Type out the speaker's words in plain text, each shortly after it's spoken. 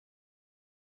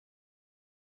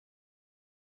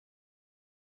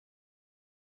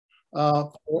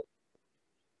We're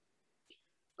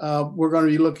going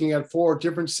to be looking at 4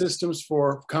 different systems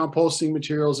for composting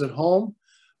materials at home.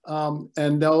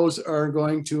 And those are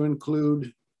going to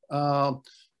include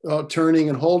turning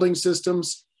and holding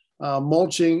systems,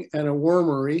 mulching, and a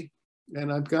wormery.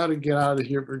 And I've got to get out of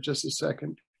here for just a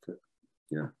second.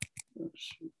 Here.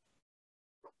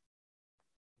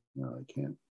 No, I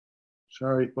can't.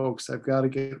 Sorry, folks. I've got to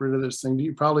get rid of this thing.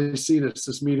 You probably see this.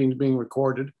 This meeting is being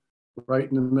recorded right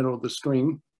in the middle of the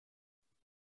screen.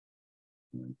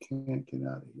 I can't get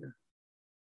out of here.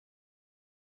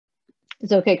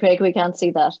 It's okay, Craig. We can't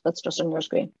see that. That's just on your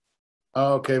screen.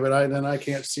 Okay, but then I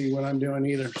can't see what I'm doing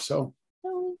either. So,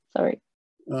 oh, sorry.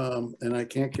 And I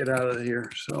can't get out of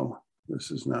here. So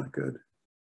this is not good.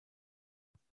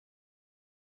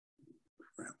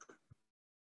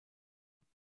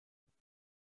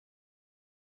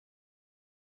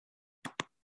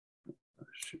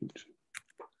 Shoot.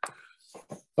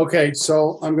 Okay,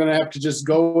 so I'm going to have to just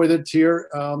go with it here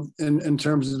in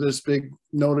terms of this big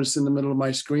notice in the middle of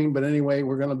my screen. But anyway,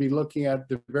 we're going to be looking at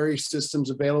the various systems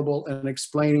available and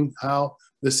explaining how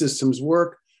the systems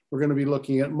work. We're going to be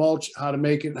looking at mulch, how to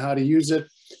make it, how to use it,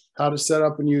 how to set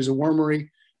up and use a wormery.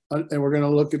 And we're going to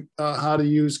look at how to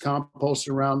use compost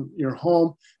around your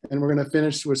home. And we're going to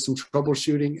finish with some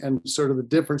troubleshooting and sort of the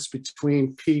difference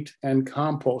between peat and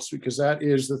compost, because that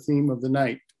is the theme of the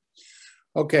night.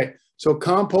 Okay, so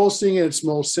composting in its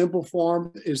most simple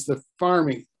form is the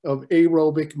farming of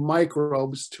aerobic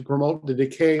microbes to promote the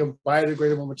decay of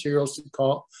biodegradable materials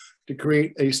to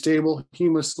create a stable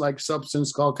humus-like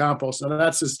substance called compost. Now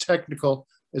that's as technical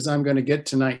as I'm going to get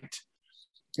tonight.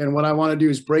 And what I want to do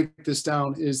is break this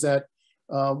down is that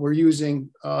we're using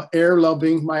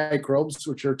air-loving microbes,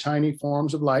 which are tiny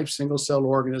forms of life, single-celled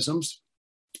organisms,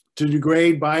 to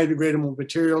degrade biodegradable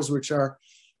materials, which are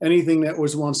anything that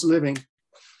was once living,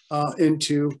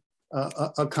 into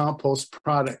a compost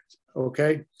product,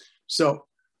 okay? So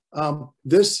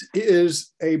this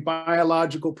is a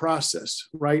biological process,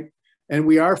 right? And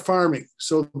we are farming.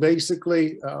 So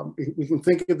basically, we can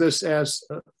think of this as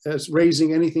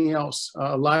raising anything else,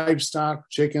 livestock,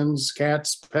 chickens,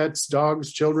 cats, pets,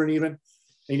 dogs, children even.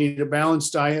 They need a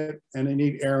balanced diet and they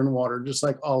need air and water, just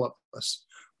like all of us.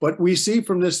 But we see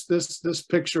from this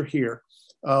picture here,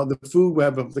 the food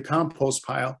web of the compost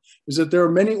pile, is that there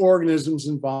are many organisms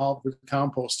involved with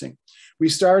composting. We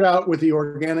start out with the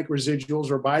organic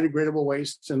residuals or biodegradable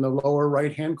wastes in the lower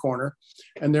right-hand corner.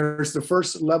 And there's the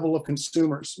first level of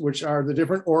consumers, which are the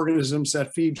different organisms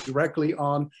that feed directly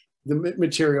on the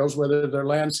materials, whether they're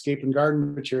landscape and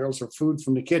garden materials or food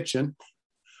from the kitchen.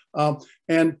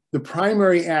 And the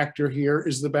primary actor here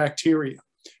is the bacteria.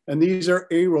 And these are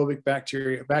aerobic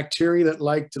bacteria that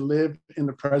like to live in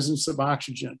the presence of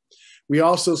oxygen. We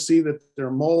also see that there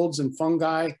are molds and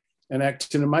fungi and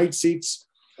actinomycetes,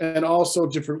 and also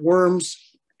different worms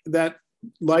that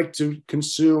like to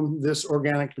consume this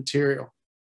organic material.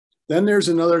 Then there's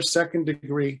another second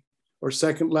degree or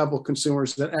second level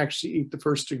consumers that actually eat the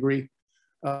first degree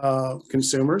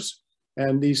consumers.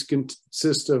 And these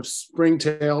consist of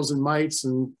springtails and mites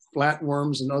and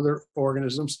flatworms and other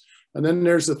organisms. And then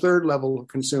there's the third level of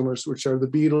consumers, which are the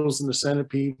beetles and the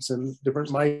centipedes and different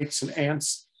mites and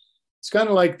ants. It's kind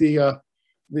of like the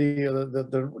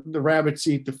rabbits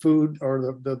eat the food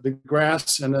or the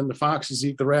grass, and then the foxes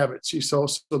eat the rabbits. So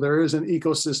there is an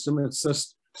ecosystem. It's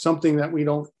just something that we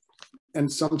don't and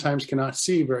sometimes cannot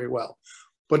see very well.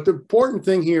 But the important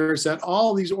thing here is that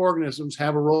all these organisms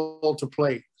have a role to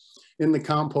play in the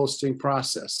composting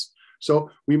process.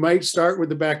 So we might start with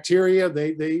the bacteria.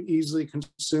 They easily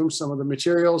consume some of the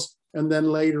materials, and then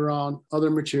later on,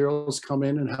 other materials come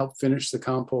in and help finish the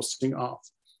composting off.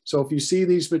 So if you see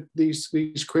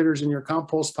these critters in your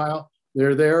compost pile,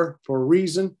 they're there for a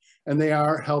reason, and they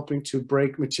are helping to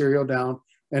break material down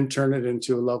and turn it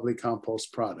into a lovely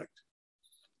compost product.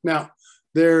 Now,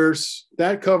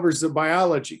 that covers the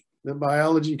biology,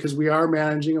 because we are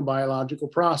managing a biological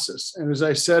process. And as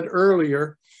I said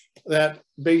earlier, that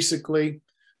basically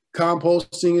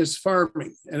composting is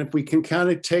farming. And if we can kind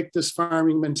of take this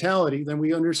farming mentality, then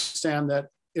we understand that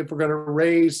if we're going to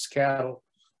raise cattle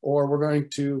or we're going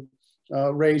to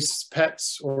raise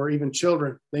pets or even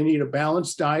children, they need a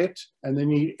balanced diet and they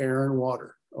need air and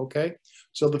water, okay?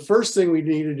 So the first thing we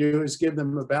need to do is give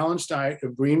them a balanced diet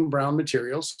of green and brown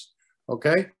materials,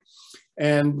 okay?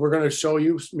 And we're going to show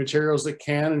you materials that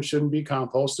can and shouldn't be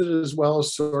composted, as well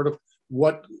as sort of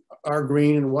what are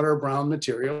green and what are brown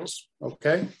materials,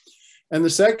 okay? And the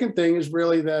second thing is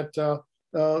really that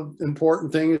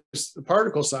important thing is the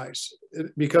particle size,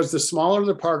 because the smaller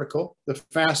the particle, the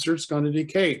faster it's going to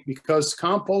decay, because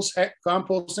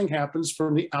composting happens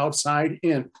from the outside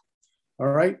in. All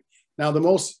right. Now the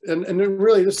most, and then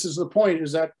really this is the point,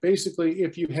 is that basically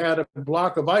if you had a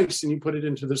block of ice and you put it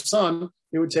into the sun,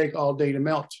 it would take all day to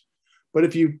melt. But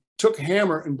if you took a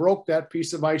hammer and broke that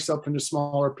piece of ice up into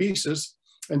smaller pieces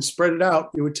and spread it out,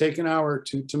 it would take an hour or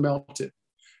two to melt it.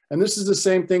 And this is the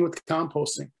same thing with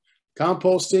composting.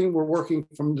 Composting, we're working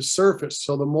from the surface.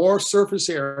 So the more surface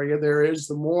area there is,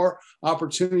 the more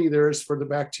opportunity there is for the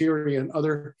bacteria and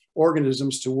other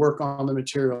organisms to work on the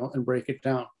material and break it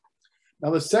down. Now,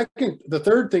 the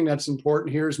third thing that's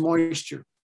important here is moisture.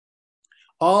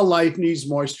 All life needs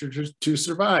moisture to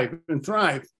survive and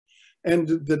thrive. And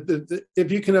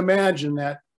if you can imagine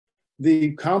that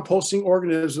the composting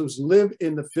organisms live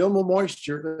in the film of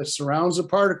moisture that surrounds the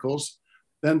particles,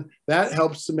 then that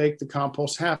helps to make the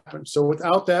compost happen. So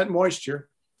without that moisture,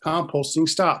 composting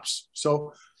stops.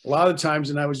 So a lot of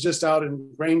times, and I was just out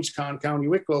in Grangecon, County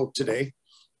Wicklow today,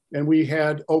 and we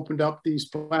had opened up these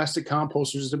plastic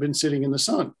composters that have been sitting in the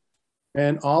sun.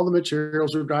 And all the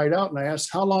materials were dried out. And I asked,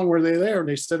 how long were they there? And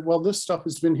they said, well, this stuff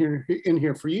has been in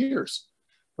here for years.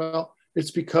 Well,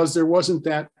 it's because there wasn't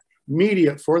that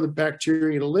media for the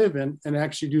bacteria to live in and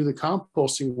actually do the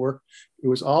composting work. It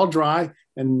was all dry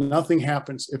and nothing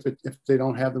happens if they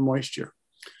don't have the moisture.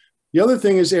 The other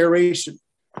thing is aeration.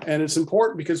 And it's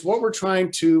important because what we're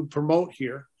trying to promote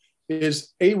here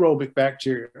is aerobic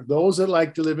bacteria, those that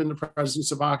like to live in the presence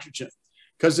of oxygen.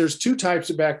 Because there's two types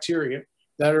of bacteria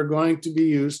that are going to be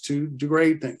used to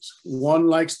degrade things. One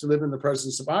likes to live in the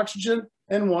presence of oxygen,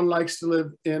 and one likes to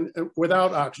live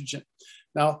without oxygen.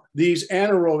 Now, these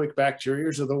anaerobic bacteria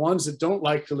are the ones that don't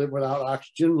like to live without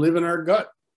oxygen, live in our gut.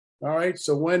 All right,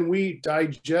 so when we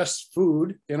digest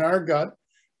food in our gut,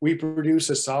 we produce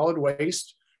a solid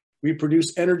waste, we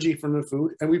produce energy from the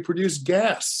food, and we produce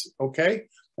gas, okay?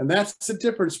 And that's the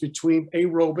difference between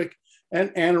aerobic and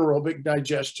anaerobic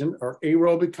digestion, or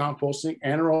aerobic composting,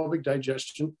 anaerobic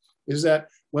digestion, is that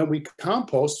when we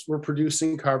compost, we're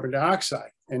producing carbon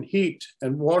dioxide and heat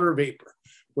and water vapor,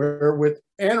 where with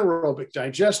anaerobic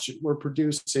digestion, we're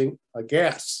producing a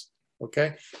gas,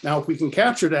 okay? Now, if we can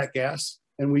capture that gas,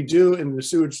 and we do in the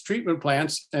sewage treatment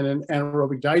plants and in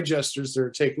anaerobic digesters that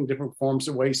are taking different forms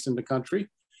of waste in the country,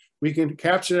 we can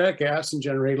capture that gas and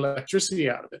generate electricity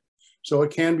out of it. So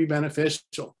it can be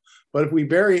beneficial. But if we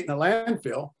bury it in a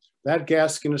landfill, that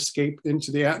gas can escape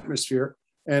into the atmosphere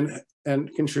and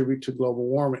contribute to global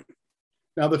warming.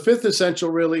 Now, the fifth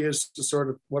essential really is to sort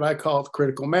of what I call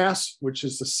critical mass, which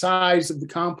is the size of the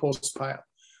compost pile.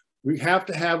 We have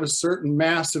to have a certain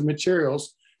mass of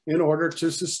materials in order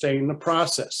to sustain the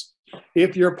process.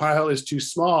 If your pile is too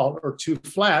small or too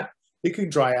flat, it could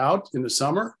dry out in the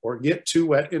summer or get too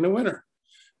wet in the winter.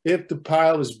 If the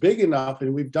pile is big enough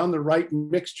and we've done the right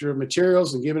mixture of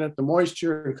materials and given it the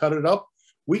moisture and cut it up,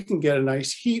 we can get a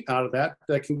nice heat out of that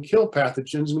that can kill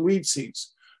pathogens and weed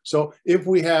seeds. So if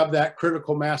we have that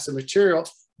critical mass of material,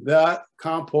 that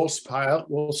compost pile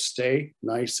will stay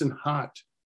nice and hot.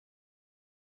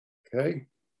 Okay.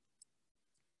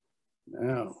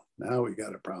 Now we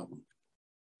got a problem.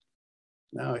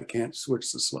 Now I can't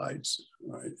switch the slides,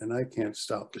 all right? And I can't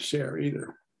stop the share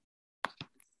either.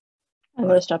 I'm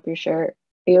going to stop your share.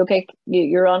 Are you okay?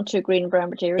 You're on to green and brown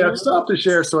materials? Yeah, stop the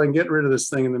share so I can get rid of this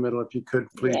thing in the middle if you could,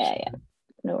 please. Yeah.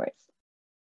 No worries.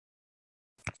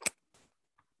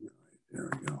 There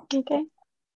we go. Okay.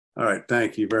 All right,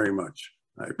 thank you very much.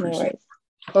 I appreciate it.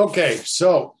 No Okay,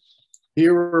 so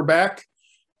here we're back.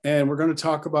 And we're going to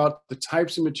talk about the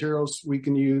types of materials we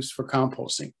can use for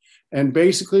composting. And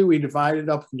basically, we divide it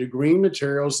up into green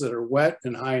materials that are wet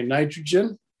and high in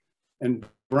nitrogen, and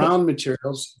brown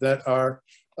materials that are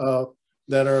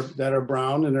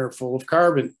brown and are full of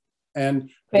carbon. And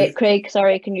Craig,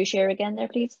 sorry, can you share again there,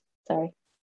 please? Sorry.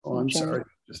 Oh, I'm sorry.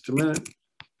 Just a minute.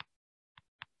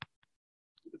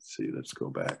 Let's see. Let's go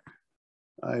back.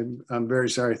 I'm very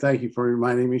sorry. Thank you for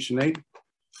reminding me, Sinead.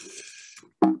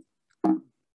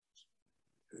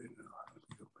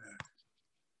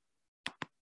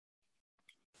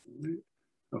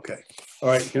 Okay. All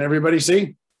right. Can everybody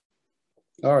see?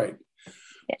 All right.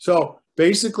 Yeah. So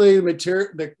basically,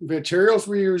 the materials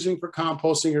we're using for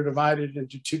composting are divided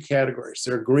into two categories.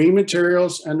 They're green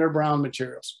materials and they're brown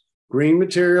materials. Green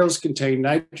materials contain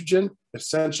nitrogen,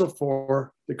 essential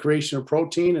for the creation of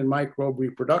protein and microbe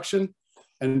reproduction.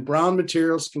 And brown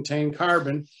materials contain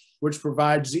carbon, which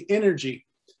provides the energy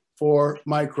for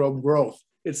microbe growth.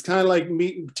 It's kind of like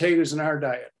meat and potatoes in our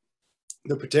diet.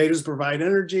 The potatoes provide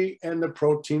energy and the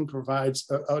protein provides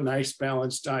a nice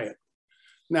balanced diet.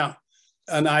 Now,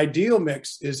 an ideal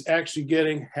mix is actually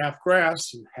getting half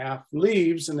grass and half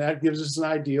leaves, and that gives us an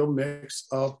ideal mix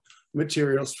of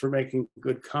materials for making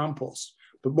good compost.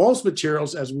 But most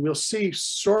materials, as we'll see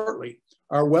shortly,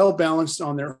 are well balanced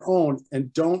on their own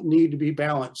and don't need to be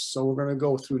balanced. So we're going to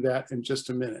go through that in just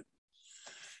a minute.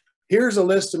 Here's a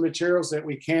list of materials that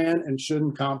we can and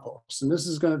shouldn't compost. And this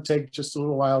is going to take just a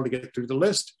little while to get through the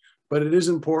list, but it is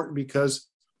important because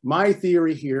my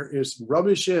theory here is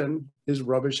rubbish in is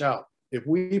rubbish out. If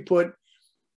we put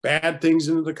bad things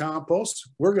into the compost,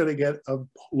 we're going to get a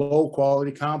low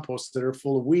quality compost that are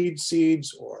full of weed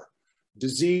seeds or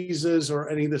diseases or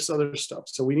any of this other stuff.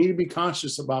 So we need to be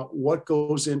conscious about what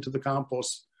goes into the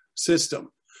compost system.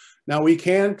 Now we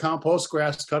can compost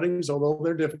grass cuttings, although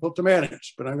they're difficult to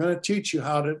manage, but I'm going to teach you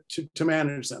how to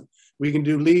manage them. We can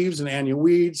do leaves and annual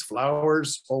weeds,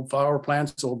 flowers, old flower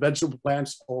plants, old vegetable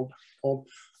plants, old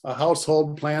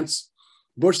household plants,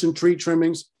 bush and tree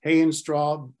trimmings, hay and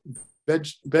straw,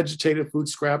 vegetative food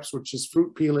scraps, which is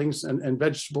fruit peelings and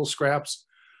vegetable scraps.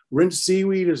 Rinsed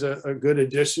seaweed is a good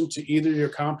addition to either your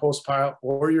compost pile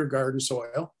or your garden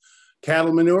soil.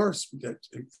 Cattle manure,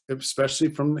 especially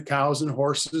from the cows and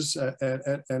horses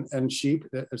and sheep,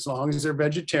 as long as they're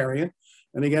vegetarian.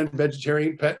 And again,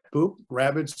 vegetarian pet poop,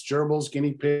 rabbits, gerbils,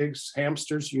 guinea pigs,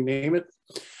 hamsters, you name it.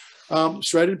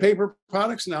 Shredded paper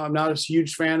products. Now, I'm not a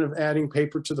huge fan of adding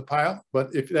paper to the pile,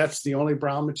 but if that's the only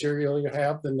brown material you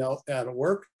have, then that'll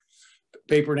work.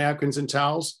 Paper napkins and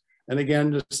towels. And again,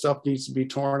 the stuff needs to be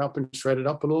torn up and shredded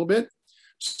up a little bit.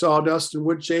 Sawdust and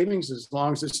wood shavings, as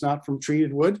long as it's not from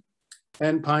treated wood.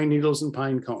 And pine needles and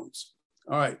pine cones.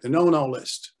 All right, the no-no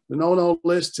list. The no-no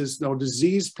list is no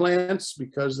disease plants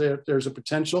because there's a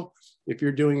potential, if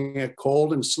you're doing a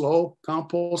cold and slow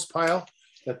compost pile,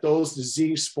 that those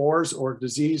disease spores or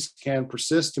disease can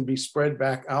persist and be spread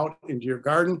back out into your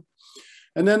garden.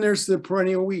 And then there's the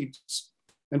perennial weeds.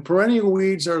 And perennial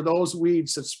weeds are those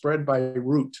weeds that spread by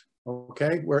root,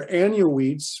 okay? Where annual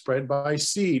weeds spread by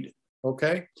seed.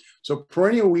 Okay, so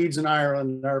perennial weeds in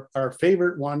Ireland, our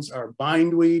favorite ones are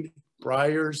bindweed,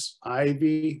 briars,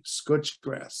 ivy,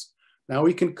 scotchgrass. Now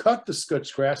we can cut the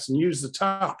scotchgrass and use the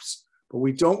tops, but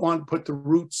we don't want to put the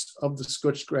roots of the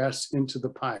scotchgrass into the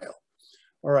pile.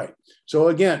 All right, so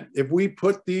again, if we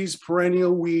put these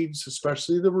perennial weeds,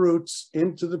 especially the roots,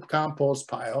 into the compost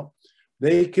pile,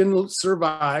 they can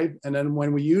survive. And then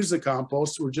when we use the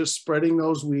compost, we're just spreading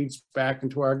those weeds back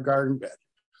into our garden bed.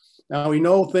 Now we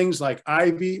know things like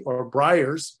ivy or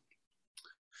briars,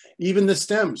 even the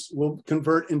stems will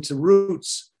convert into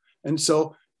roots. And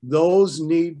so those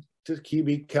need to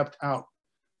be kept out.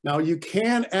 Now you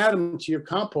can add them to your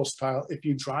compost pile if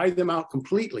you dry them out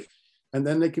completely, and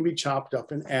then they can be chopped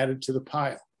up and added to the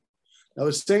pile. Now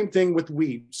the same thing with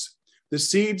weeds. The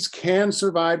seeds can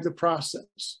survive the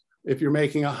process. If you're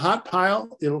making a hot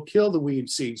pile, it'll kill the weed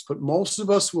seeds, but most of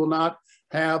us will not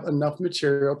have enough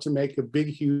material to make a big,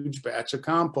 huge batch of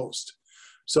compost.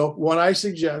 So what I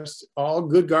suggest all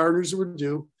good gardeners would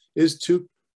do is to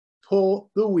pull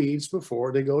the weeds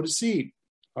before they go to seed.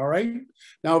 All right.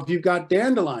 Now, if you've got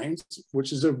dandelions,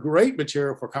 which is a great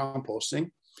material for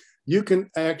composting, you can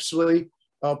actually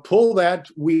pull that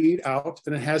weed out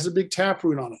and it has a big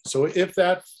taproot on it. So if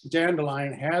that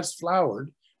dandelion has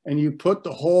flowered and you put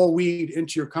the whole weed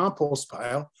into your compost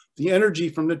pile, the energy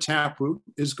from the taproot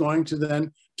is going to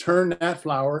then turn that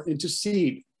flower into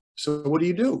seed. So what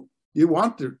do? You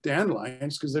want the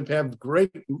dandelions because they have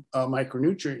great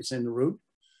micronutrients in the root.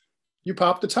 You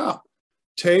pop the top,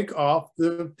 take off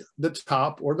the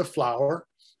top or the flower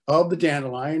of the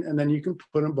dandelion, and then you can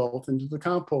put them both into the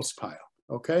compost pile,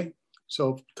 okay?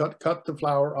 So cut the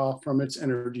flower off from its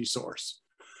energy source.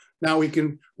 Now we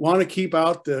can want to keep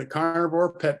out the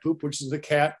carnivore pet poop, which is the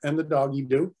cat and the doggy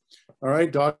do. All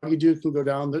right, doggy do can go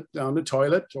down the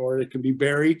toilet, or it can be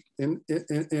buried in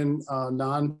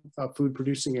non-food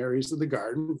producing areas of the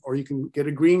garden, or you can get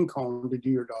a green cone to do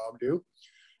your dog do.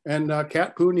 And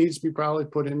cat poo needs to be probably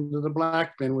put into the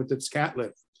black bin with its cat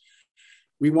litter.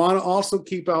 We want to also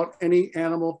keep out any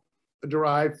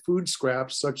animal-derived food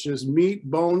scraps such as meat,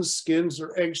 bones, skins,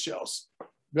 or eggshells,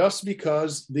 just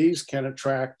because these can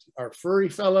attract our furry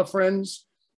fella friends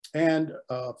and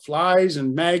flies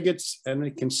and maggots, and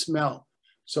they can smell.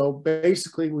 So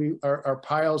basically, our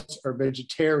piles are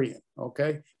vegetarian.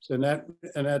 Okay, so that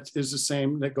is the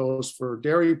same that goes for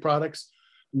dairy products.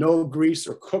 No grease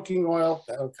or cooking oil.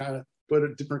 That'll kind of put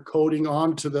a different coating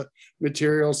onto the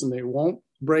materials, and they won't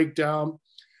break down.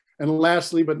 And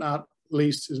lastly, but not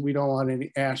least, is we don't want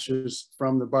any ashes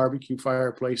from the barbecue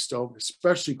fireplace stove,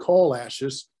 especially coal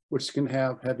ashes, which can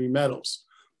have heavy metals.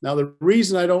 Now, the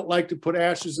reason I don't like to put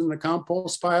ashes in the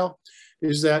compost pile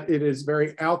is that it is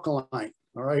very alkaline,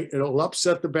 all right? It'll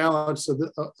upset the balance of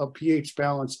the pH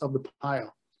balance of the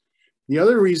pile. The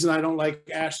other reason I don't like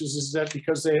ashes is that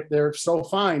because they're so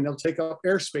fine, they'll take up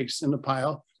airspace in the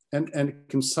pile and it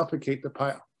can suffocate the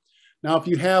pile. Now, if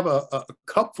you have a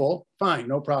cupful, fine,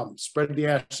 no problem. Spread the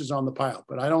ashes on the pile.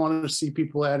 But I don't want to see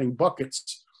people adding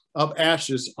buckets of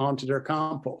ashes onto their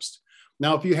compost.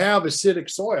 Now, if you have acidic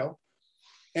soil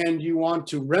and you want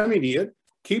to remedy it,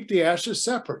 keep the ashes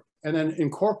separate and then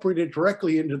incorporate it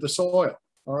directly into the soil.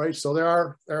 All right, so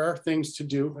there are things to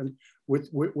do and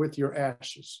with your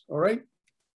ashes. All right.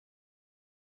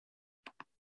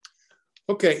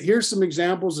 Okay, here's some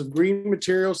examples of green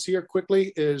materials here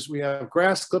quickly. Is we have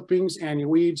grass clippings,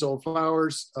 annual weeds, old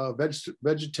flowers,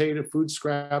 vegetative food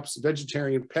scraps,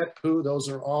 vegetarian pet poo. Those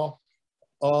are all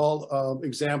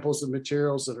examples of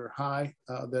materials that are high,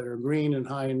 that are green and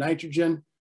high in nitrogen.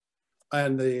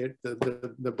 And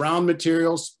the brown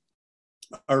materials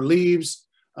are leaves,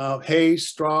 hay,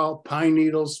 straw, pine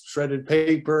needles, shredded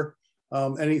paper.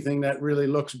 Anything that really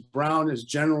looks brown is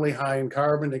generally high in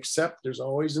carbon, except there's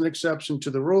always an exception to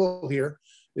the rule here,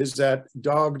 is that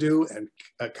dog doo and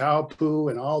cow poo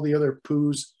and all the other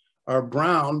poos are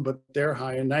brown, but they're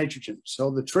high in nitrogen.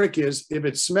 So the trick is, if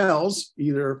it smells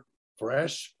either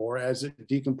fresh or as it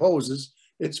decomposes,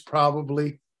 it's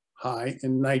probably high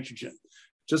in nitrogen.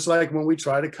 Just like when we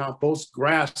try to compost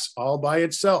grass all by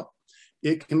itself,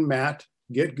 it can mat,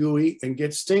 get gooey, and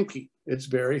get stinky. It's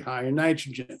very high in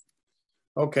nitrogen.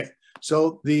 Okay,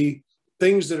 so the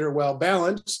things that are well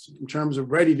balanced in terms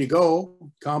of ready to go,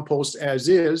 compost as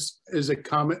is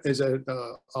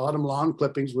autumn lawn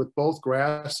clippings with both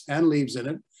grass and leaves in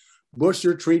it, bush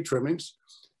or tree trimmings,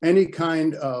 any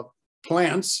kind of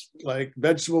plants like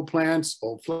vegetable plants,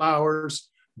 old flowers,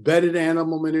 bedded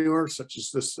animal manure such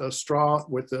as this straw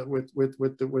with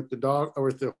the dog or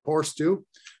with the horse stew.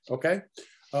 Okay,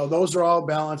 those are all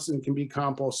balanced and can be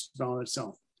composted on its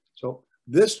own. So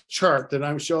this chart that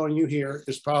I'm showing you here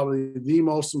is probably the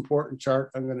most important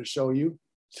chart I'm going to show you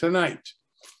tonight,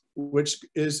 which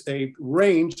is a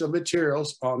range of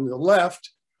materials. On the left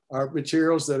are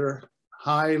materials that are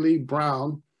highly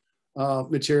brown,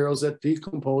 materials that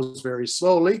decompose very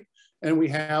slowly. And we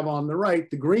have on the right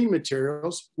the green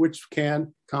materials, which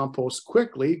can compost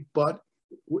quickly. But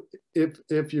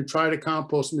if you try to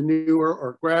compost manure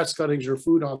or grass cuttings or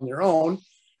food on their own,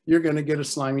 you're going to get a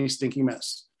slimy, stinky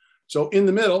mess. So in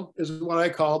the middle is what I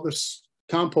call this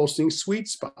composting sweet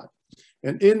spot.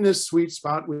 And in this sweet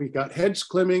spot, we've got hedge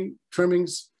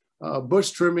trimmings, bush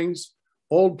trimmings,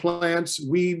 old plants,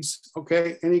 weeds,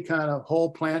 okay? Any kind of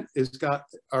whole plant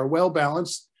are well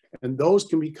balanced, and those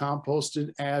can be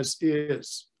composted as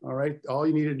is, all right? All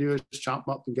you need to do is chop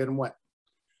them up and get them wet.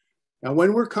 Now,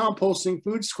 when we're composting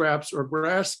food scraps or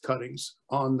grass cuttings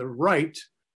on the right,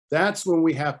 that's when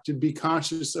we have to be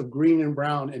conscious of green and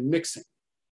brown and mixing.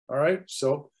 All right,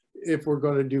 so if we're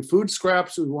going to do food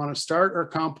scraps, we want to start our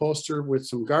composter with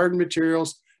some garden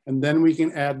materials, and then we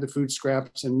can add the food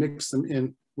scraps and mix them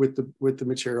in with the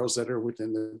materials that are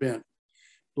within the bin.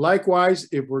 Likewise,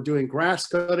 if we're doing grass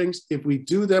cuttings, if we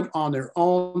do them on their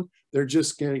own, they're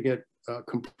just going to get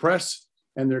compressed,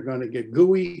 and they're going to get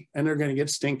gooey, and they're going to get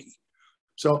stinky.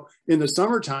 So in the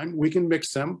summertime, we can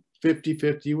mix them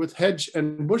 50-50 with hedge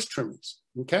and bush trimmings,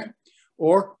 okay?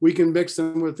 Or we can mix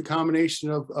them with the combination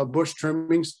of bush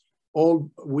trimmings, old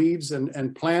weeds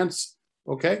and plants,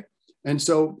 okay? And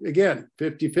so again,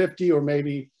 50-50 or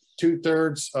maybe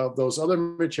 2/3 of those other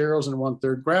materials and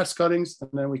 1/3 grass cuttings,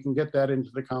 and then we can get that into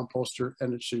the composter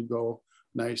and it should go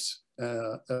nice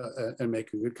and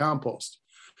make a good compost.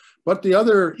 But the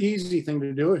other easy thing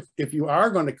to do, if you are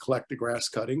going to collect the grass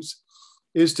cuttings,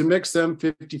 is to mix them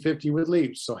 50-50 with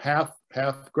leaves. So half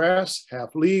grass,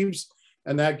 half leaves,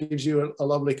 and that gives you a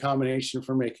lovely combination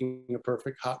for making a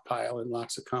perfect hot pile and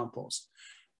lots of compost.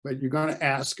 But you're going to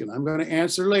ask, and I'm going to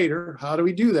answer later, how do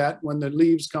we do that when the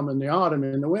leaves come in the autumn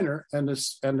and in the winter, and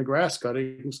the grass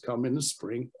cuttings come in the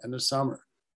spring and the summer?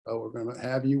 So we're going to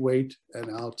have you wait, and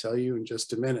I'll tell you in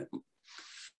just a minute.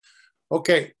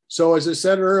 Okay, so as I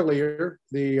said earlier,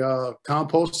 the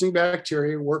composting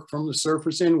bacteria work from the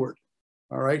surface inward.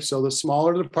 All right, so the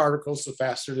smaller the particles, the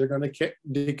faster they're going to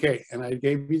decay. And I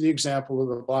gave you the example of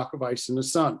the block of ice in the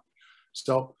sun.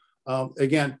 So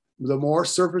again, the more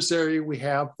surface area we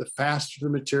have, the faster the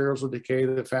materials will decay,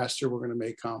 the faster we're going to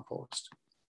make compost.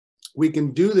 We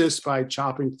can do this by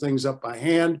chopping things up by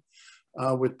hand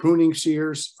with pruning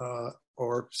shears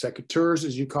or secateurs,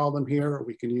 as you call them here. Or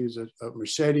we can use a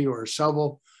machete or a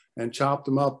shovel and chop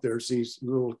them up. There's these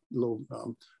little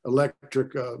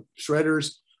electric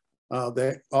shredders.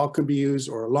 That all can be used,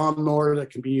 or a lawnmower that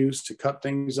can be used to cut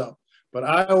things up. But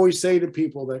I always say to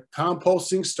people that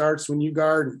composting starts when you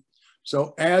garden.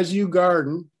 So as you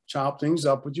garden, chop things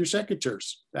up with your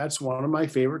secateurs. That's one of my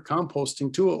favorite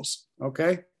composting tools,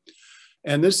 okay?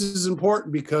 And this is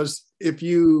important because if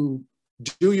you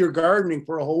do your gardening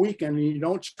for a whole weekend and you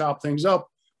don't chop things up,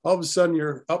 all of a sudden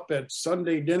you're up at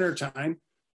Sunday dinner time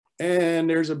and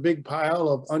there's a big pile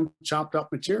of unchopped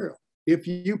up material. If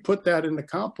you put that in the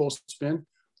compost bin,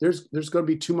 there's going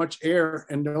to be too much air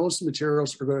and those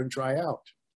materials are going to dry out.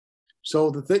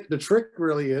 So the trick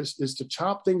really is to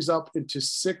chop things up into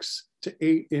 6 to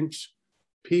 8 inch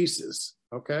pieces,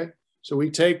 okay? So we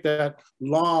take that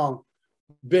long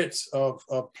bits of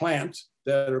plant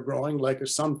that are growing like a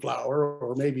sunflower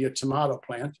or maybe a tomato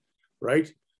plant,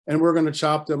 right? And we're going to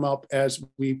chop them up as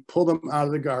we pull them out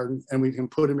of the garden, and we can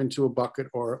put them into a bucket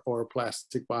or a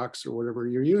plastic box or whatever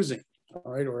you're using,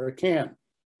 all right, or a can,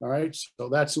 all right? So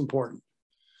that's important.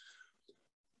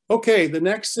 Okay, the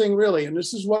next thing really, and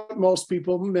this is what most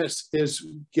people miss, is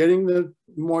getting the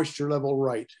moisture level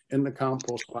right in the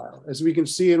compost pile. As we can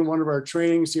see in one of our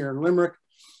trainings here in Limerick,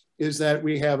 is that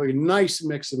we have a nice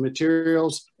mix of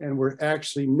materials and we're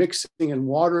actually mixing and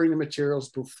watering the materials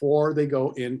before they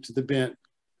go into the bin.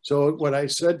 So what I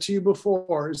said to you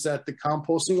before is that the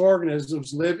composting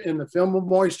organisms live in the film of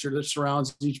moisture that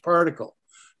surrounds each particle.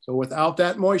 So without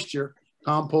that moisture,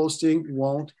 composting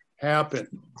won't happen.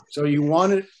 So you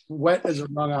want it wet as a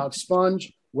wrung out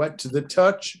sponge, wet to the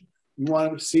touch. You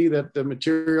want to see that the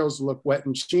materials look wet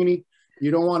and sheeny. You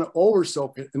don't want to over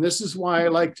soak it. And this is why I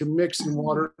like to mix and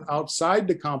water outside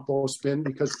the compost bin,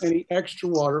 because any extra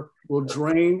water will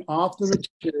drain off the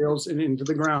materials and into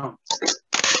the ground.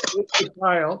 If the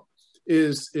pile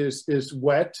is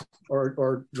wet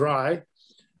or dry,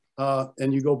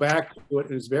 and you go back to it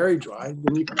and it's very dry,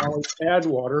 then you can always add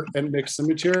water and mix the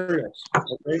materials.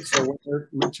 Okay, so when the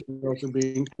materials are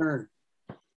being turned.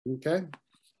 Okay.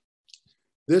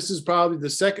 This is probably the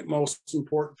second most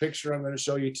important picture I'm going to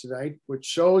show you tonight, which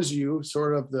shows you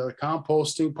sort of the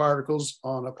composting particles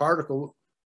on a particle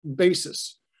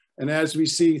basis. And as we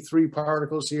see 3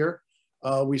 particles here,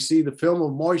 we see the film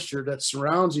of moisture that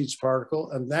surrounds each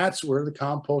particle, and that's where the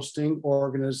composting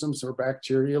organisms or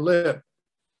bacteria live.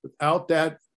 Without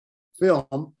that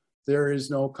film, there is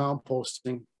no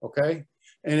composting, okay?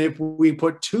 And if we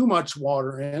put too much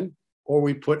water in, or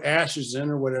we put ashes in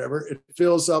or whatever, it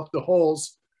fills up the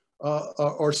holes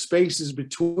or spaces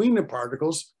between the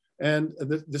particles, and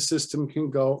the system can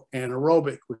go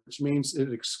anaerobic, which means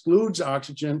it excludes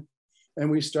oxygen, and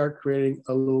we start creating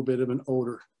a little bit of an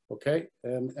odor, okay?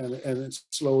 And it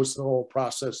slows the whole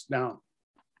process down.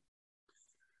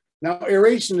 Now,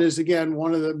 aeration is, again,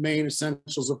 one of the main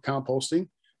essentials of composting.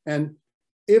 And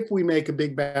if we make a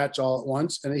big batch all at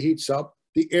once and it heats up,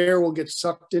 the air will get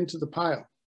sucked into the pile.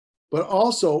 But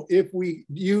also, if we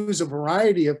use a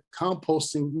variety of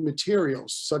composting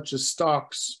materials, such as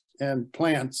stalks and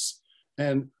plants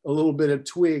and a little bit of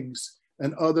twigs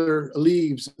and other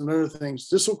leaves and other things,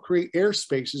 this will create air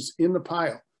spaces in the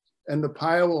pile. And the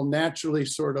pile will naturally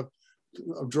sort of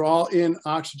draw in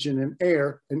oxygen and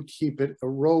air and keep it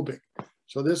aerobic.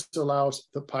 So this allows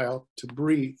the pile to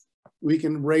breathe. We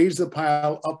can raise the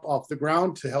pile up off the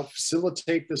ground to help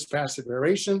facilitate this passive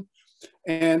aeration.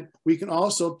 And we can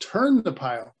also turn the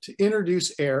pile to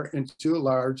introduce air into a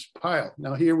large pile.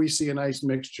 Now here we see a nice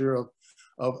mixture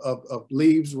of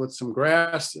leaves with some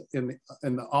grass in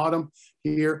the autumn.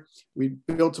 Here we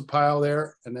built a pile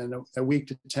there, and then a week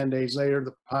to 10 days later,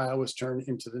 the pile was turned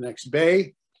into the next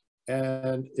bay.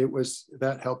 And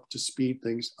that helped to speed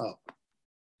things up.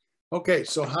 Okay,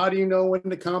 so how do you know when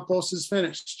the compost is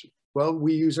finished? Well,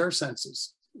 we use our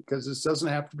senses, because this doesn't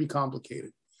have to be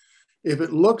complicated. If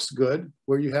it looks good,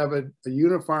 where you have a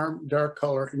uniform dark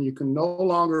color and you can no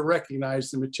longer recognize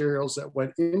the materials that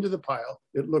went into the pile,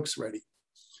 it looks ready.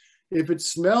 If it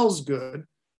smells good,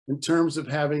 in terms of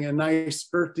having a nice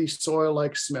earthy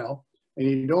soil-like smell, and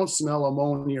you don't smell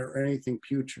ammonia or anything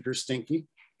putrid or stinky,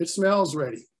 it smells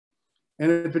ready.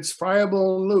 And if it's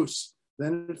friable and loose,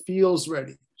 then it feels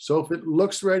ready. So if it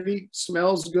looks ready,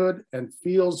 smells good, and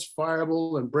feels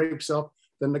friable and breaks up,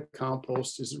 then the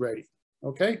compost is ready.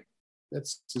 Okay?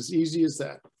 That's as easy as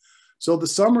that. So the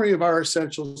summary of our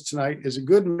essentials tonight is a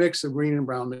good mix of green and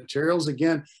brown materials.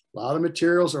 Again, a lot of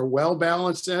materials are well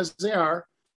balanced as they are.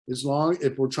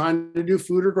 If we're trying to do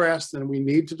food or grass, then we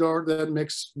need to then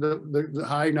mix the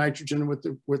high nitrogen with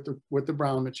the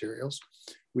brown materials.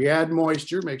 We add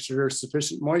moisture, make sure there's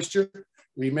sufficient moisture.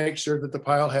 We make sure that the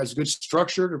pile has good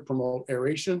structure to promote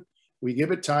aeration. We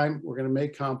give it time, we're gonna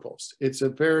make compost. It's a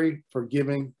very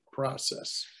forgiving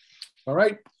process. All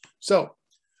right, so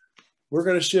we're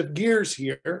gonna shift gears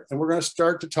here and we're gonna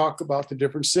start to talk about the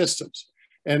different systems.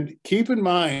 And keep in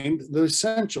mind the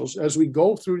essentials as we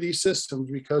go through these systems,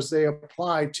 because they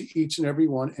apply to each and every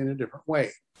one in a different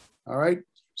way. All right,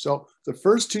 So the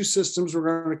first two systems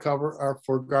we're going to cover are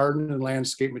for garden and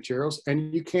landscape materials,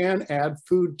 and you can add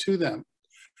food to them.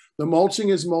 The mulching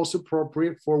is most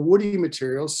appropriate for woody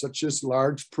materials, such as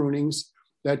large prunings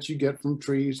that you get from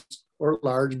trees or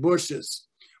large bushes.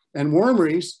 And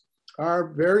wormeries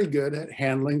are very good at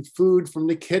handling food from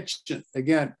the kitchen.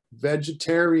 Again,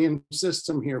 vegetarian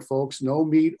system here, folks. No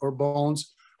meat or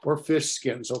bones or fish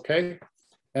skins, okay?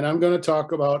 And I'm going to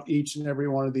talk about each and every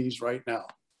one of these right now.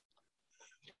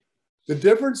 The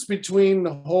difference between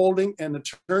the holding and the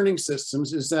turning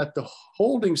systems is that the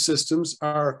holding systems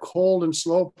are a cold and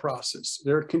slow process.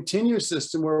 They're a continuous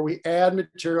system where we add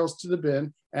materials to the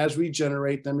bin as we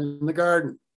generate them in the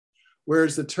garden.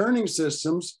 Whereas the turning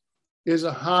systems is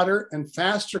a hotter and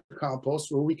faster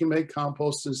compost where we can make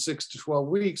compost in 6 to 12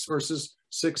 weeks versus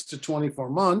 6 to 24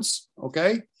 months,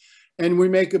 okay? And we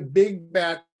make a big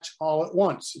batch all at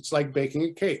once. It's like baking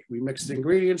a cake. We mix the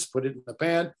ingredients, put it in the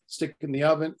pan, stick it in the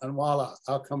oven, and voila,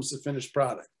 out comes the finished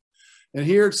product. And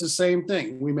here it's the same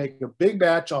thing. We make a big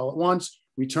batch all at once,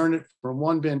 we turn it from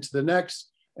one bin to the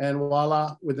next, and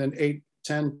voila, within 8,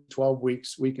 10, 12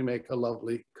 weeks, we can make a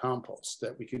lovely compost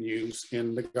that we can use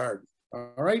in the garden, all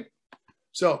right?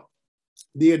 So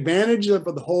the advantage of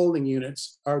the holding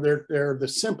units are they're the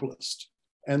simplest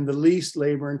and the least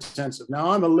labor intensive.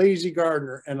 Now I'm a lazy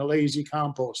gardener and a lazy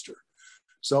composter.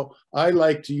 So I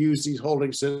like to use these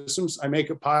holding systems. I make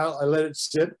a pile, I let it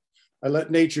sit, I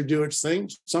let nature do its thing.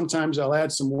 Sometimes I'll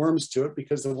add some worms to it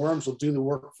because the worms will do the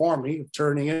work for me, of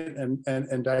turning it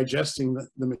and digesting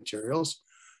the materials.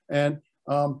 And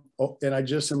I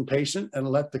just am patient and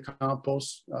let the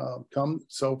compost come.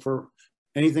 So for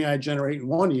anything I generate in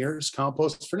 1 year is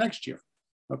compost for next year,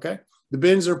 okay? The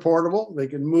bins are portable. They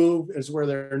can move as where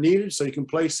they're needed, so you can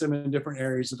place them in different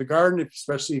areas of the garden,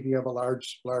 especially if you have a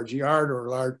large yard or a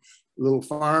large little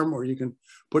farm, or you can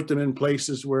put them in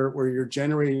places where you're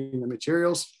generating the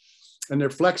materials. And they're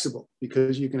flexible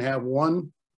because you can have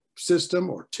one system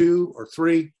or two or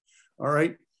three, all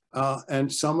right?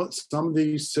 And some of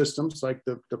these systems, like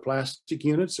the plastic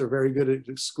units, are very good at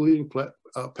excluding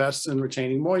pests and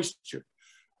retaining moisture.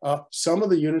 Some of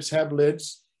the units have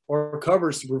lids or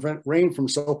covers to prevent rain from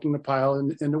soaking the pile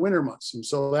in the winter months. And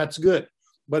so that's good.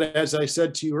 But as I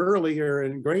said to you earlier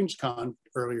in GrangeCon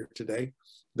earlier today,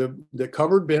 the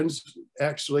covered bins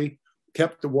actually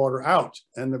kept the water out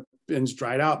and the bins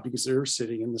dried out because they were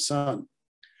sitting in the sun.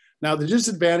 Now, the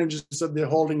disadvantages of the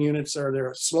holding units are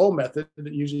they're a slow method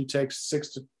that usually takes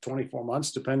 6 to 24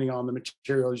 months, depending on the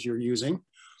materials you're using.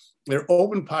 They're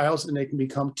open piles and they can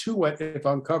become too wet if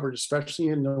uncovered, especially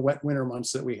in the wet winter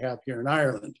months that we have here in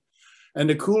Ireland. And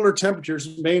the cooler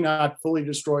temperatures may not fully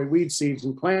destroy weed seeds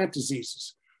and plant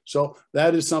diseases. So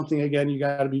that is something, again, you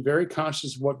got to be very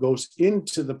conscious of what goes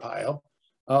into the pile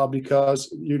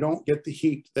because you don't get the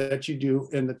heat that you do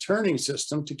in the turning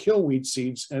system to kill weed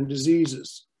seeds and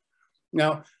diseases.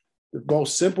 Now, the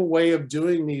most simple way of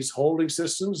doing these holding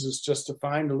systems is just to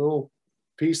find a little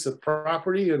piece of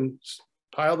property and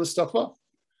pile the stuff up.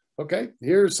 Okay,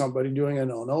 here's somebody doing a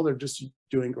no-no. They're just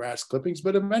doing grass clippings,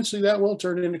 but eventually that will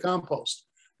turn into compost.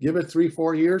 Give it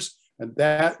 3-4 years, and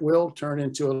that will turn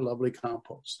into a lovely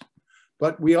compost.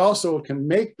 But we also can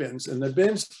make bins, and the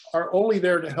bins are only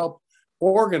there to help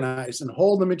organize and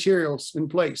hold the materials in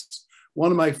place.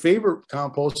 One of my favorite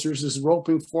composters is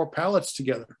roping 4 pallets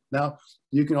together. Now,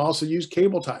 you can also use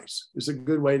cable ties. It's a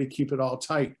good way to keep it all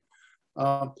tight.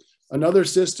 Another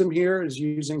system here is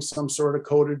using some sort of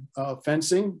coated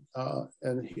fencing,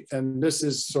 and this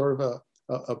is sort of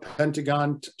a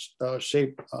pentagon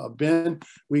shaped bin.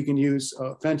 We can use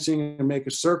fencing and make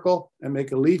a circle and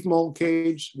make a leaf mold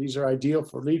cage. These are ideal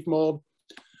for leaf mold.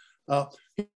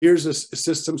 Here's a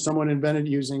system someone invented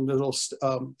using little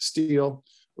steel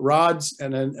rods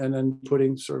and then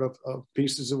putting sort of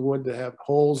pieces of wood that have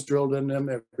holes drilled in them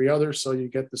every other, so you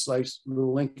get this nice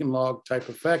little Lincoln log type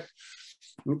effect.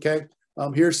 Okay,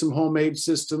 here's some homemade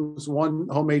systems. One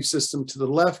homemade system to the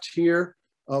left here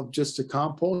of just a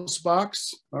compost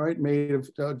box, all right, made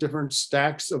of different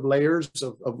stacks of layers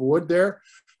of wood there.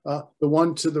 The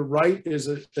one to the right is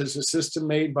a system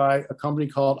made by a company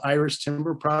called Irish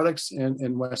Timber Products in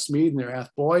Westmead, and they're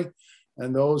Athboy,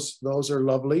 and those are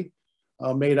lovely.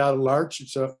 Made out of larch.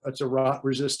 It's a rot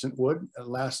resistant wood. It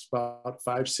lasts about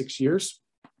 5-6 years.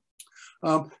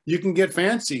 You can get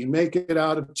fancy and make it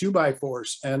out of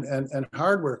 2x4s and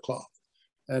hardware cloth.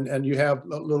 And you have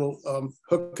a little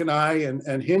hook and eye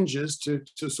and hinges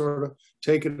to sort of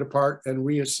take it apart and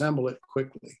reassemble it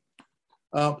quickly.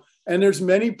 And there's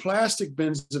many plastic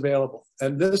bins available.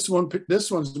 And this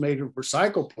one's made of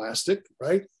recycled plastic,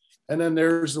 right? And then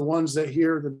there's the ones that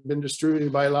here that have been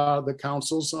distributed by a lot of the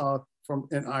councils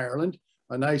in Ireland.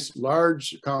 a nice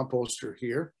large composter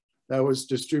here that was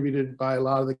distributed by a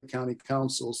lot of the county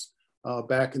councils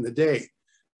back in the day.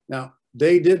 Now,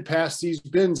 they did pass these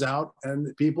bins out,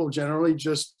 and people generally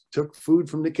just took food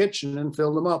from the kitchen and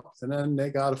filled them up. And then they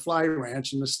got a fly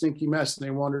ranch and a stinky mess, and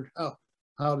they wondered,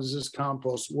 how does this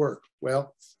compost work?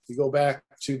 Well, you go back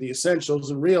to the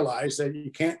essentials and realize that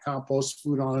you can't compost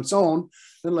food on its own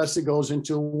unless it goes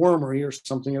into a wormery or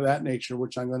something of that nature,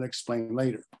 which I'm going to explain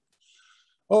later.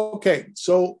 Okay,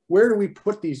 so where do we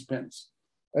put these bins?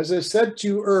 As I said to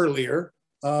you earlier,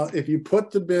 if you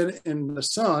put the bin in the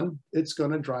sun, it's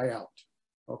going to dry out,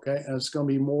 okay? And it's going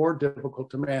to be more difficult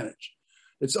to manage.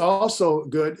 It's also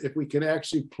good if we can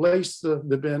actually place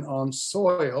the bin on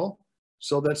soil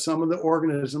so that some of the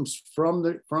organisms from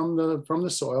the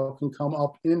soil can come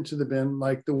up into the bin,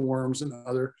 like the worms and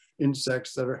other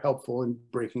insects that are helpful in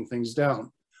breaking things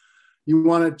down. You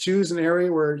want to choose an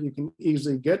area where you can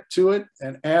easily get to it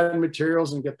and add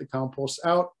materials and get the compost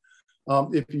out.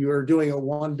 If you are doing a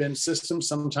one bin system,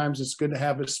 sometimes it's good to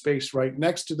have a space right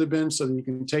next to the bin so that you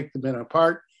can take the bin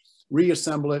apart,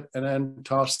 reassemble it, and then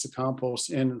toss the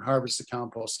compost in and harvest the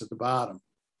compost at the bottom.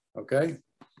 Okay?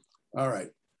 All right.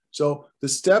 So the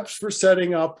steps for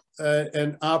setting up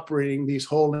and operating these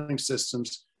holding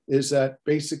systems is that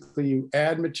basically you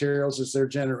add materials as they're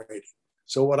generated.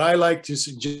 So what I like to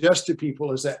suggest to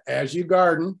people is that as you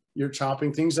garden, you're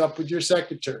chopping things up with your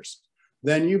secateurs.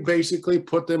 Then you basically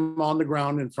put them on the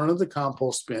ground in front of the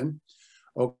compost bin,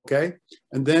 okay?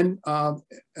 And then,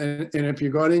 and if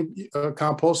you're going to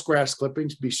compost grass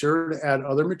clippings, be sure to add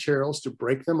other materials to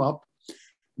break them up.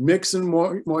 Mix and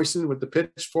moisten with the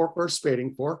pitchfork or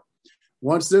spading fork.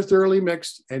 Once they're thoroughly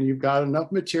mixed and you've got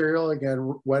enough material,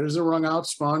 again, wet as a wrung out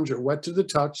sponge or wet to the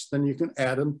touch, then you can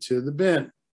add them to the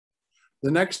bin. The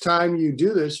next time you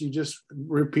do this, you just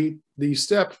repeat these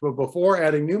steps, but before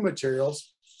adding new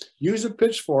materials, use a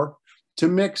pitchfork to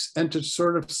mix and to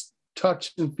sort of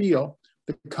touch and feel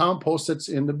the compost that's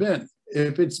in the bin.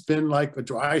 If it's been like a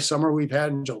dry summer we've had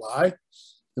in July,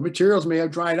 the materials may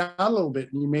have dried out a little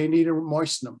bit and you may need to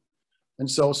moisten them. And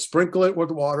so sprinkle it with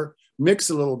water,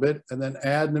 mix a little bit, and then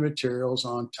add the materials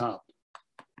on top.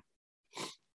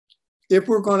 If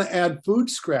we're going to add food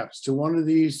scraps to one of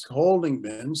these holding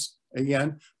bins,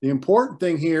 again, the important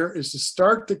thing here is to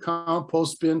start the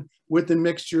compost bin with a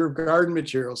mixture of garden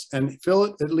materials and fill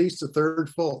it at least a third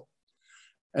full.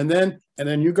 And then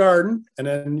you garden, and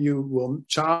then you will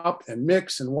chop and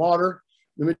mix and water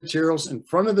the materials in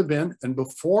front of the bin. And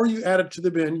before you add it to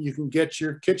the bin, you can get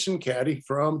your kitchen caddy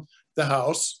from the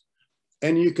house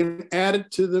and you can add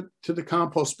it to the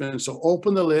compost bin. So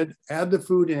open the lid, add the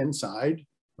food inside,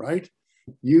 right?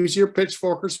 Use your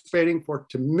pitchfork or spading fork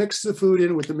to mix the food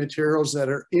in with the materials that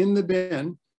are in the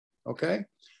bin, okay?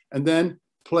 And then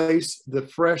place the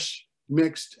fresh,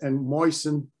 mixed, and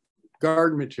moistened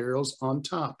garden materials on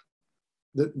top.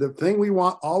 The thing we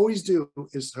want always do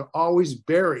is to always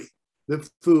bury the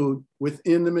food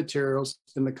within the materials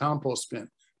in the compost bin.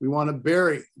 We want to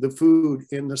bury the food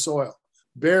in the soil,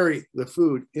 bury the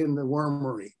food in the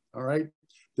wormery, all right?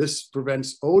 This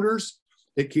prevents odors,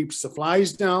 it keeps the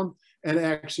flies down, and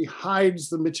actually hides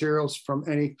the materials from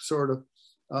any sort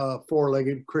of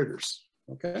four-legged critters,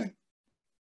 okay?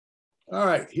 All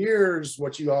right, here's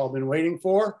what you all have been waiting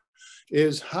for,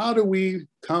 is how do we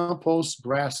compost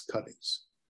grass cuttings?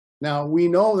 Now, we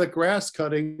know that grass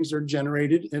cuttings are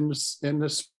generated in the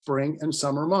spring and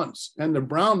summer months, and the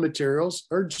brown materials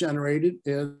are generated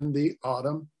in the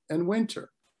autumn and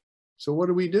winter. So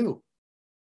what do?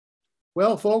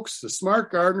 Well, folks, the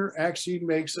smart gardener actually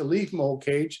makes a leaf mold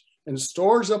cage and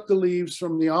stores up the leaves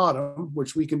from the autumn,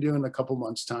 which we can do in a couple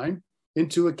months' time,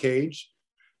 into a cage,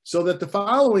 so that the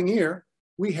following year,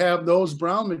 we have those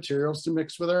brown materials to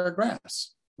mix with our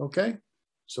grass, okay?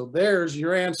 So there's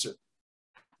your answer,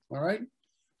 all right?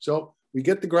 So we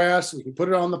get the grass, we can put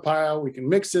it on the pile, we can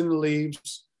mix in the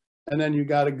leaves, and then you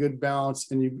got a good balance,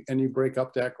 and you break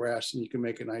up that grass and you can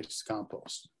make a nice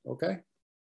compost, okay?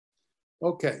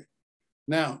 Okay,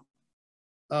 now,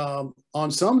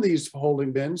 on some of these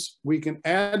holding bins, we can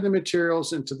add the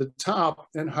materials into the top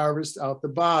and harvest out the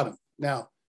bottom. Now,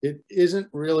 it isn't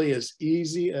really as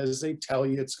easy as they tell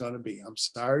you it's going to be, I'm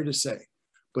sorry to say.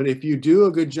 But if you do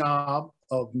a good job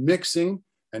of mixing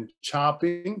and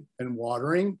chopping and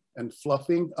watering and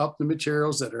fluffing up the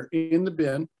materials that are in the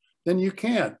bin, then you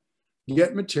can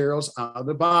get materials out of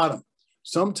the bottom.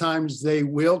 Sometimes they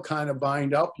will kind of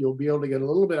bind up. You'll be able to get a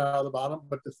little bit out of the bottom,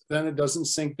 but then it doesn't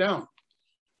sink down.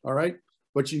 All right,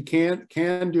 but you can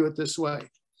do it this way.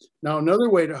 Now, another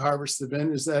way to harvest the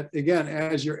bin is that, again,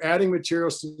 as you're adding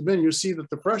materials to the bin, you'll see that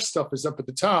the fresh stuff is up at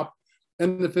the top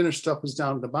and the finished stuff is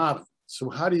down at the bottom. So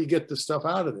how do you get the stuff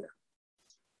out of there?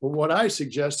 Well, what I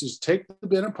suggest is take the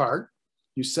bin apart,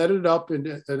 you set it up in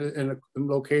a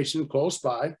location close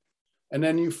by, and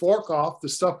then you fork off the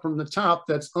stuff from the top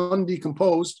that's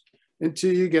undecomposed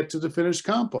until you get to the finished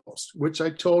compost, which I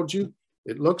told you,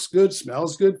 it looks good,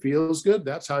 smells good, feels good.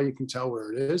 That's how you can tell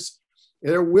where it is.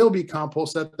 There will be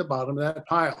compost at the bottom of that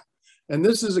pile. And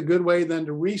this is a good way then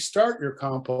to restart your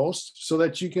compost so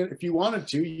that you can, if you wanted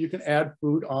to, you can add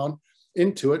food on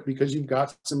into it because you've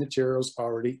got some materials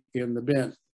already in the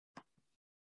bin.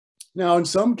 Now, in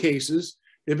some cases,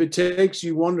 if it takes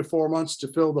you 1 to 4 months to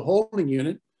fill the holding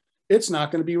unit, it's not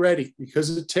going to be ready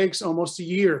because it takes almost a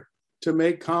year to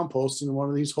make compost in one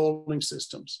of these holding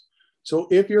systems. So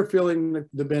if you're filling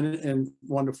the bin in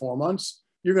 1 to 4 months,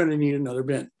 you're going to need another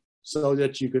bin so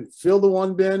that you can fill the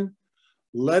one bin,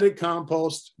 let it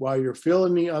compost while you're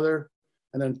filling the other,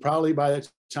 and then probably by the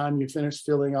time you finish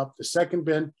filling up the second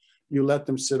bin, you let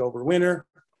them sit over winter,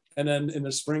 and then in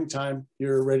the springtime,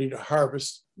 you're ready to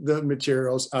harvest the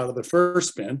materials out of the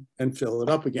first bin and fill it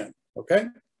up again, okay?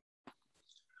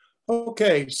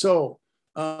 Okay, so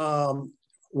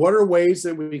what are ways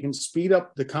that we can speed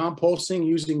up the composting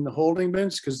using the holding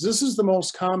bins? Because this is the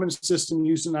most common system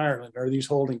used in Ireland, are these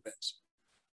holding bins.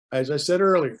 As I said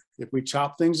earlier, if we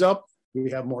chop things up, we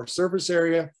have more surface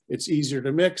area, it's easier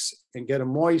to mix and get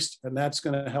them moist, and that's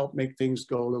going to help make things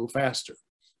go a little faster.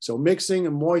 So mixing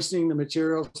and moistening the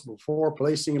materials before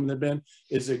placing them in the bin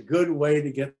is a good way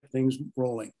to get things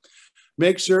rolling.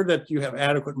 Make sure that you have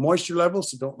adequate moisture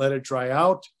levels, so don't let it dry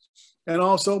out. And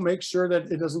also make sure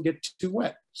that it doesn't get too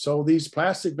wet. So these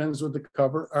plastic bins with the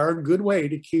cover are a good way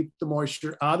to keep the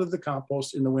moisture out of the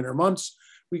compost in the winter months.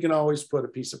 We can always put a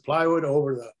piece of plywood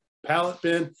over the pallet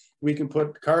bin. We can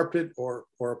put carpet or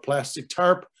a plastic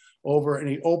tarp over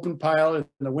any open pile in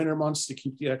the winter months to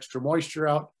keep the extra moisture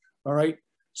out. All right.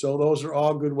 So those are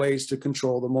all good ways to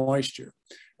control the moisture.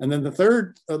 And then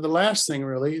the last thing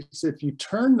really is if you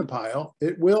turn the pile,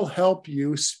 it will help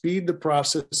you speed the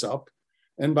process up.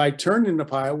 And by turning the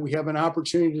pile, we have an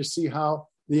opportunity to see how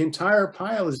the entire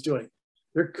pile is doing.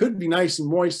 There could be nice and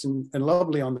moist and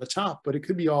lovely on the top, but it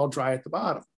could be all dry at the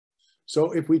bottom.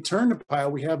 So if we turn the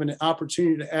pile, we have an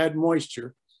opportunity to add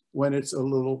moisture when it's a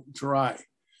little dry.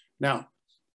 Now,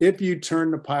 if you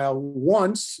turn the pile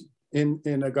once in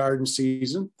a garden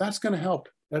season, that's going to help.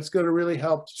 That's going to really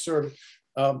help to sort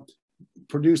of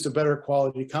produce a better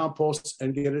quality compost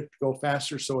and get it to go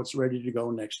faster so it's ready to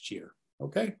go next year.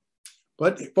 Okay?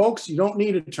 But folks, you don't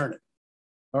need to turn it.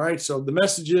 All right, so the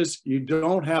message is you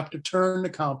don't have to turn the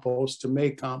compost to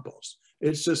make compost.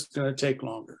 It's just going to take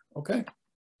longer. Okay?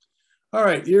 All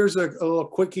right, here's a little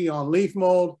quickie on leaf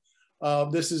mold.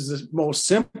 This is the most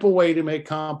simple way to make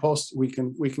compost. We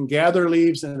can gather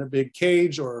leaves in a big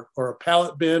cage or a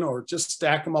pallet bin or just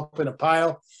stack them up in a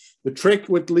pile. The trick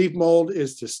with leaf mold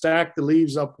is to stack the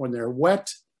leaves up when they're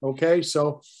wet. Okay,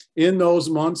 so in those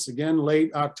months, again,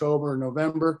 late October,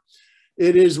 November,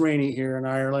 it is rainy here in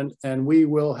Ireland and we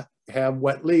will have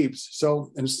wet leaves.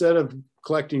 So instead of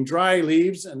collecting dry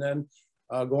leaves and then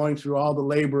going through all the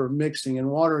labor of mixing and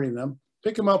watering them,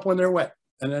 pick them up when they're wet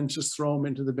and then just throw them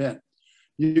into the bin.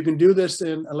 You can do this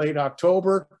in late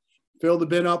October, fill the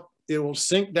bin up. It will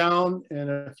sink down in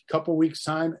a couple weeks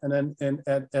time. And then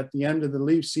at the end of the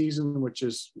leaf season, which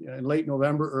is in late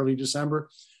November, early December,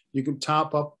 you can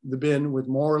top up the bin with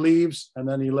more leaves and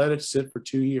then you let it sit for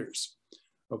 2 years.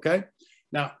 Okay.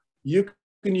 Now you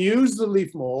can use the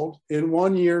leaf mold in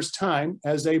 1 year's time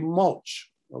as a mulch.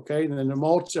 Okay. And then the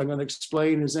mulch I'm going to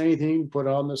explain is anything put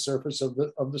on the surface of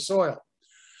the soil.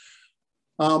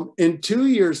 In 2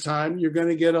 years' time, you're going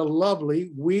to get a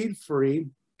lovely, weed-free,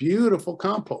 beautiful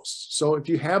compost. So if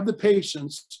you have the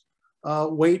patience,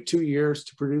 wait 2 years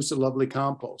to produce a lovely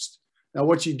compost. Now,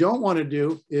 what you don't want to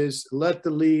do is let the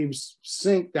leaves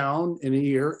sink down in a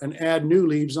year and add new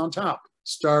leaves on top.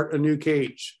 Start a new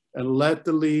cage and let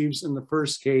the leaves in the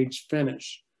first cage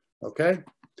finish. Okay?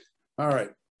 All right.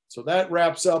 So that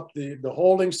wraps up the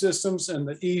holding systems and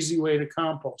the easy way to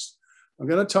compost. I'm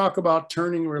going to talk about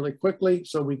turning really quickly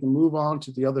so we can move on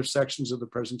to the other sections of the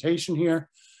presentation here.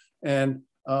 And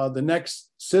the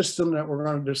next system that we're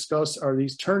going to discuss are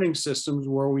these turning systems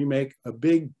where we make a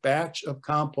big batch of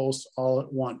compost all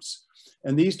at once.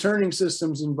 And these turning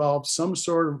systems involve some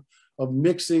sort of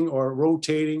mixing or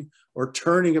rotating or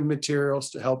turning of materials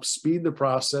to help speed the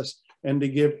process and to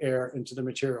give air into the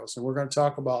materials. And we're going to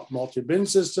talk about multi-bin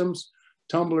systems,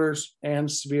 tumblers,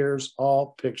 and spheres,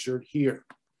 all pictured here.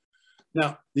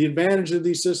 Now, the advantage of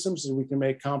these systems is we can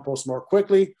make compost more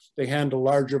quickly. They handle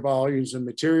larger volumes of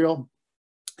material.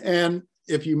 And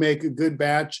if you make a good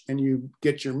batch and you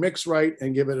get your mix right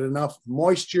and give it enough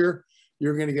moisture,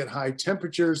 you're going to get high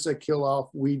temperatures that kill off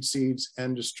weed seeds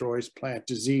and destroys plant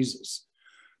diseases.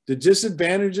 The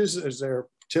disadvantages is they're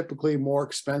typically more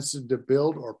expensive to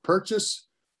build or purchase.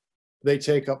 They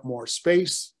take up more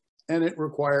space, and it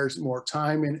requires more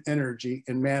time and energy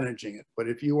in managing it. But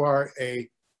if you are a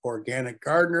organic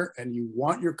gardener and you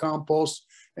want your compost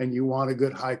and you want a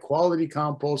good high quality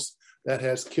compost that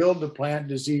has killed the plant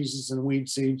diseases and weed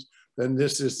seeds, then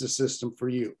this is the system for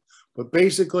you. But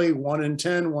basically 1 in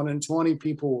 10, 1 in 20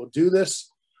 people will do this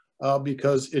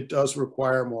because it does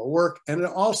require more work. And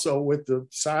also with the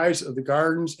size of the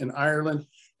gardens in Ireland,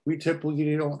 we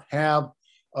typically don't have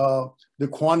the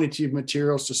quantity of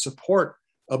materials to support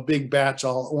a big batch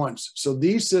all at once. So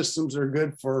these systems are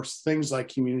good for things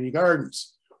like community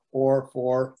gardens or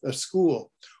for a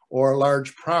school or a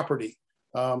large property.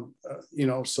 You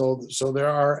know, so there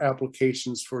are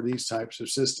applications for these types of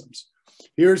systems.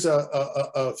 Here's a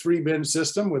 3-bin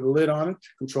system with a lid on it to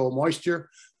control moisture.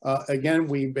 Again,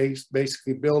 we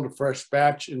basically build a fresh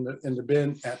batch in the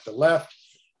bin at the left.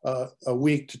 A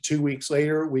week to 2 weeks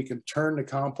later, we can turn the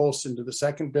compost into the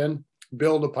second bin,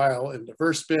 build a pile in the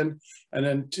first bin, and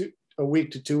then a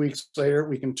week to 2 weeks later,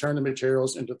 we can turn the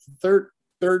materials into the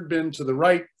third bin to the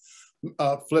right,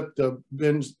 flip the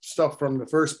bin stuff from the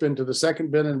first bin to the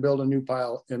second bin and build a new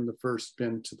pile in the first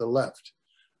bin to the left.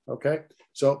 Okay,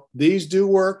 so these do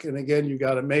work. And again, you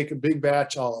got to make a big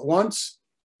batch all at once,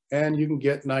 and you can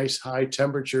get nice high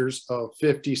temperatures of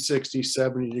 50, 60,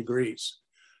 70 degrees.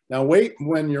 Now wait,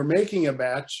 when you're making a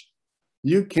batch,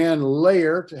 you can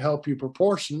layer to help you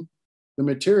proportion the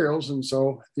materials. And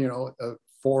so, you know, a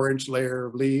 4-inch layer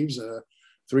of leaves, a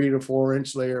 3 to 4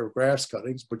 inch layer of grass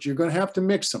cuttings, but you're going to have to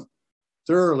mix them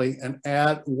thoroughly and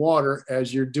add water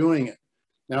as you're doing it.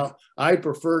 Now, I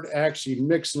prefer to actually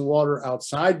mix the water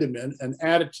outside the bin and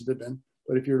add it to the bin.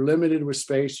 But if you're limited with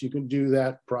space, you can do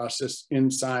that process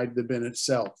inside the bin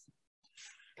itself.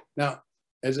 Now,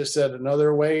 as I said,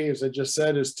 another way, as I just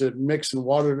said, is to mix and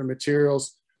water the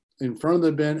materials in front of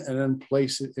the bin and then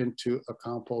place it into a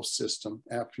compost system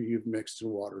after you've mixed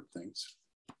and watered things.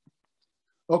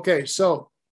 Okay, so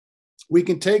we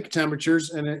can take temperatures,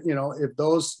 and you know, if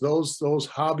those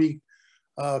hobby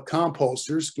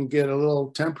composters can get a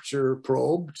little temperature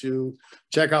probe to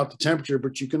check out the temperature,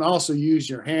 but you can also use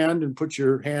your hand and put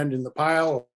your hand in the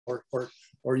pile,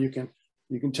 or you can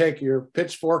take your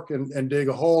pitchfork and dig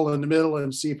a hole in the middle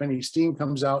and see if any steam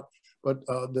comes out. But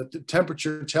the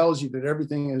temperature tells you that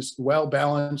everything is well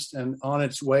balanced and on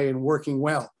its way and working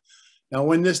well. Now,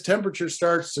 when this temperature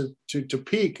starts to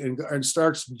peak and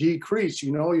starts to decrease,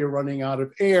 you know you're running out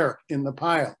of air in the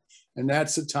pile. And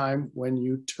that's the time when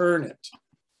you turn it,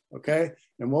 okay?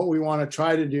 And what we want to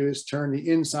try to do is turn the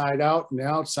inside out and the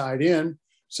outside in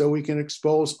so we can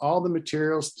expose all the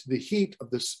materials to the heat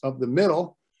of the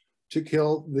middle to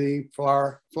kill the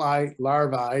fly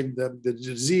larvae, the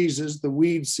diseases, the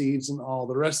weed seeds, and all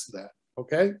the rest of that,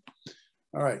 okay?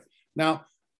 All right. Now,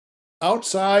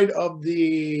 outside of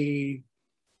the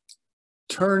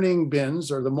turning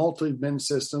bins or the multi-bin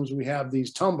systems, we have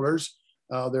these tumblers.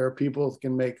 There are people who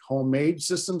can make homemade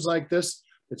systems like this.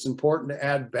 It's important to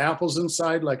add baffles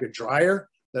inside, like a dryer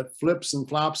that flips and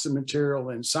flops the material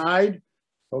inside,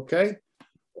 okay?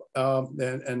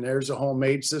 And there's a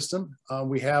homemade system.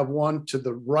 We have one to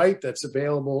the right that's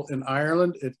available in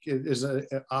Ireland. It is an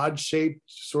odd-shaped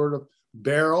sort of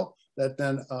barrel that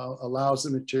then allows the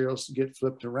materials to get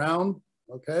flipped around,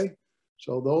 okay?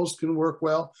 So those can work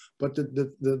well. But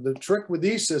the trick with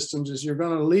these systems is you're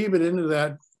going to leave it into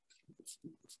that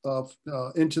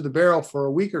into the barrel for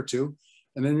a week or two,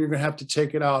 and then you're going to have to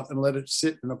take it out and let it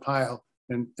sit in a pile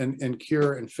and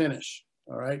cure and finish,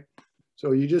 all right?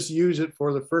 So you just use it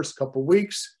for the first couple of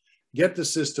weeks, get the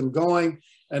system going,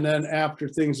 and then after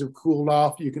things have cooled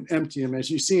off, you can empty them. As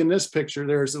you see in this picture,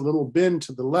 there's a little bin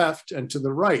to the left and to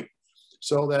the right,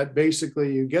 so that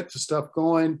basically you get the stuff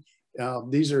going.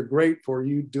 These are great for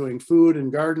you doing food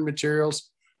and garden materials.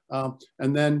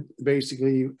 And then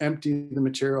basically you empty the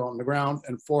material on the ground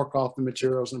and fork off the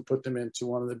materials and put them into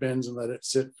one of the bins and let it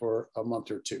sit for a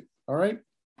month or two. All right.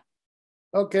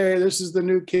 Okay, this is the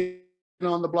new kid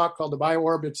on the block called the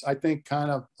BioOrb. It's, I think,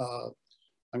 kind of,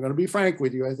 I'm going to be frank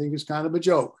with you, I think it's kind of a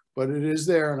joke, but it is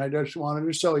there. And I just wanted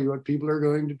to show you what people are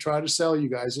going to try to sell you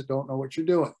guys that don't know what you're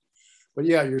doing. But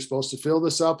yeah, you're supposed to fill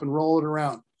this up and roll it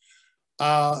around.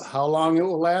 How long it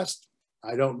will last,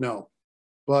 I don't know.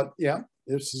 But yeah,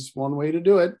 this is one way to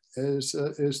do it, is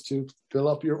to fill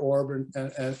up your orb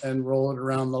and roll it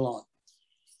around the lawn.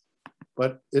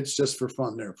 But it's just for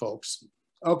fun there, folks.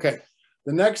 Okay,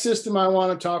 the next system I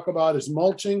want to talk about is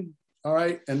mulching. All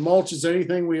right, and mulch is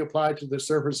anything we apply to the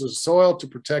surface of the soil to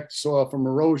protect the soil from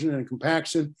erosion and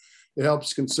compaction. It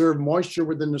helps conserve moisture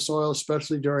within the soil,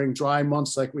 especially during dry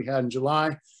months like we had in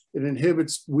July. It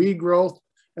inhibits weed growth,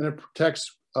 and it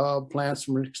protects plants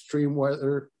from extreme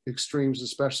weather extremes,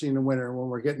 especially in the winter when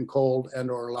we're getting cold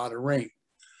and or a lot of rain.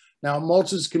 Now,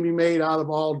 mulches can be made out of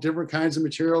all different kinds of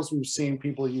materials. We've seen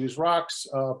people use rocks,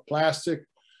 plastic,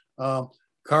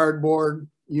 cardboard,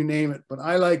 you name it. But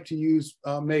I like to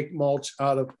make mulch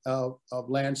out of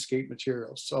landscape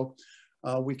materials. So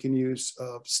we can use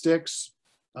sticks,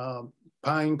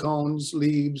 pine cones,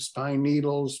 leaves, pine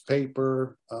needles,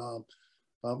 paper,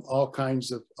 all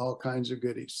kinds of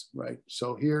goodies, right?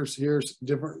 So here's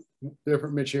different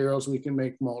materials we can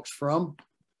make mulch from.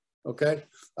 Okay,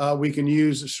 we can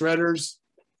use shredders.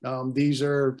 These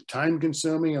are time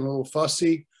consuming and a little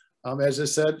fussy. As I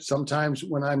said, sometimes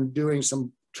when I'm doing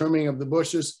some trimming of the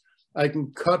bushes, I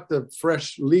can cut the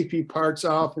fresh leafy parts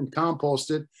off and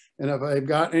compost it. And if I've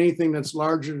got anything that's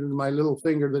larger than my little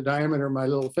finger, the diameter of my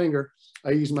little finger,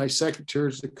 I use my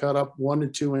secateurs to cut up 1 to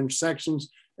 2 inch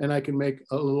sections, and I can make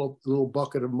a little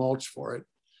bucket of mulch for it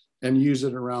and use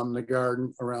it around the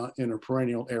garden, around in a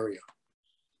perennial area.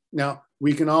 Now,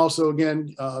 we can also,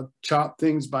 again, chop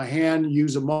things by hand,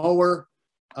 use a mower.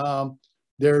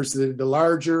 There's the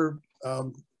larger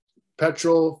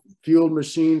petrol fueled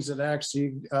machines that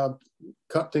actually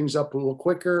cut things up a little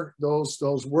quicker.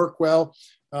 Those work well.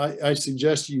 I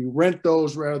suggest you rent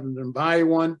those rather than buy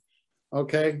one,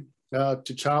 okay,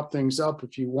 to chop things up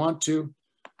if you want to.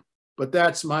 But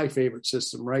that's my favorite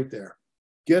system right there.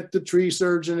 Get the tree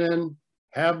surgeon in,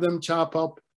 have them chop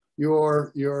up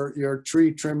your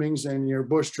tree trimmings and your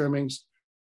bush trimmings,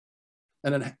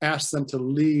 and then ask them to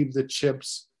leave the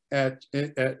chips at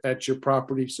your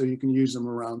property so you can use them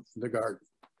around the garden.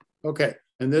 Okay,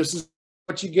 and this is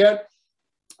what you get.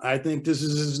 I think this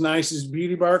is as nice as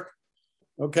beauty bark.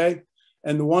 Okay,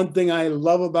 and the one thing I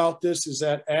love about this is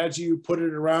that as you put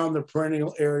it around the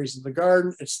perennial areas of the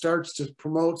garden, it starts to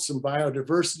promote some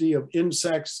biodiversity of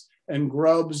insects and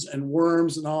grubs and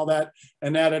worms and all that,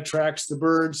 and that attracts the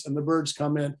birds, and the birds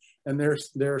come in and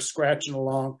they're scratching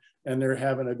along and they're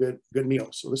having a good meal.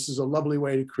 So this is a lovely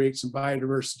way to create some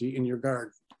biodiversity in your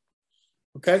garden.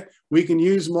 Okay, we can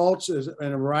use mulch in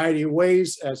a variety of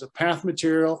ways as a path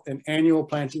material in annual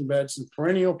planting beds and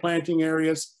perennial planting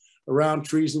areas around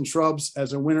trees and shrubs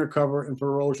as a winter cover and for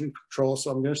erosion control.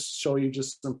 So I'm going to show you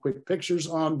just some quick pictures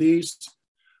on these.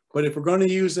 But if we're going to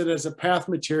use it as a path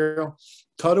material,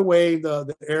 cut away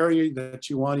the area that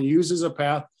you want to use as a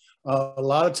path. A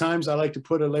lot of times I like to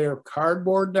put a layer of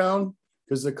cardboard down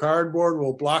because the cardboard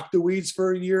will block the weeds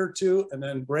for a year or two and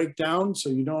then break down so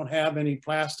you don't have any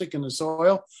plastic in the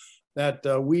soil. That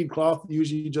weed cloth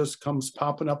usually just comes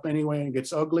popping up anyway and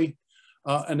gets ugly.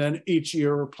 And then each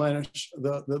year replenish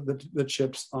the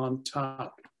chips on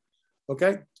top.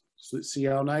 Okay, so see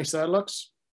how nice that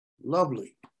looks?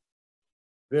 Lovely.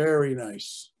 Very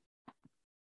nice.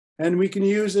 And we can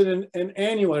use it in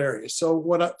annual areas. So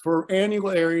for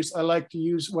annual areas, I like to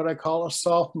use what I call a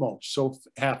soft mulch. So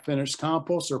half finished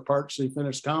compost or partially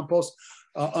finished compost.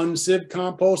 Unsieved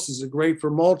compost is great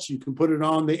for mulch. You can put it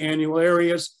on the annual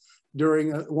areas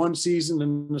during one season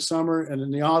in the summer and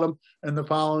in the autumn, and the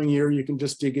following year you can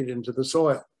just dig it into the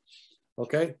soil.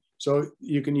 Okay, so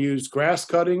you can use grass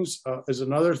cuttings as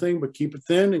another thing, but keep it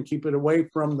thin and keep it away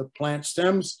from the plant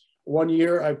stems. One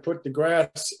year I put the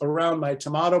grass around my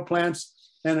tomato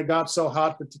plants, and it got so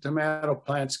hot that the tomato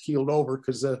plants keeled over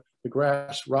because the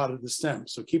grass rotted the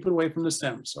stems. So keep it away from the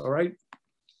stems, all right?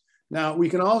 Now we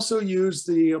can also use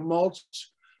the mulch,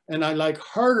 and I like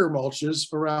harder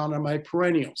mulches around on my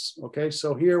perennials. Okay,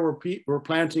 so here we're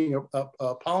planting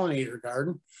a pollinator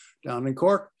garden down in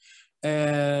Cork,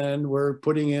 and we're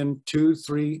putting in 2,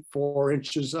 3, 4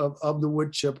 inches of the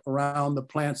wood chip around the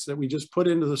plants that we just put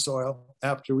into the soil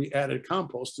after we added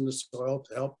compost in the soil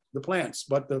to help the plants.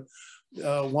 But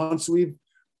once we've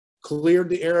cleared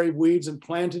the area of weeds and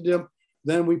planted them,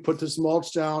 then we put this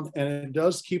mulch down, and it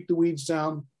does keep the weeds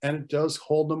down, and it does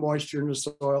hold the moisture in the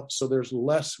soil, so there's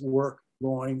less work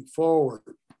going forward.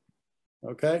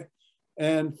 Okay,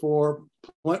 and for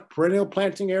perennial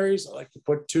planting areas, I like to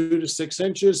put 2 to 6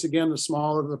 inches. Again, the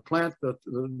smaller the plant,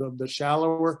 the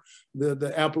shallower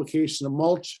the application of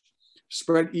mulch.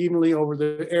 Spread evenly over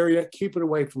the area, keep it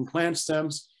away from plant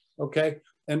stems. Okay,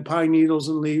 and pine needles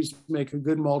and leaves make a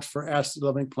good mulch for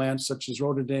acid-loving plants such as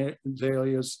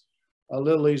rhododendrons,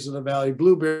 lilies of the valley,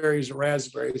 blueberries,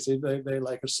 raspberries. They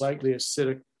like a slightly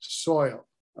acidic soil.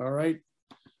 All right.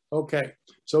 Okay.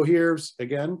 So here's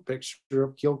again picture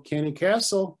of Kilkenny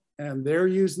Castle, and they're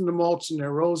using the mulch in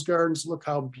their rose gardens. Look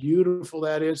how beautiful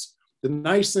that is. The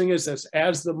nice thing is that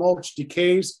as the mulch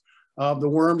decays, The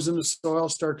worms in the soil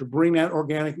start to bring that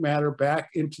organic matter back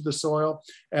into the soil.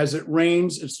 As it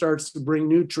rains, it starts to bring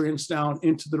nutrients down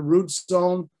into the root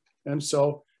zone. And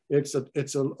so it's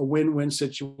a win-win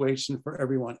situation for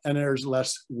everyone, and there's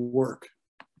less work.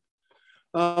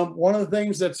 One of the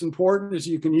things that's important is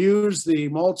you can use the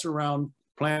mulch around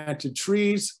planted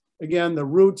trees. Again, the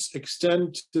roots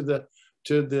extend to the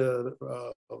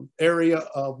area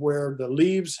of where the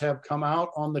leaves have come out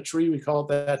on the tree. We call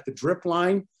that the drip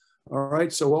line. All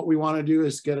right, so what we want to do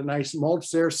is get a nice mulch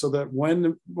there so that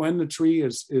when the tree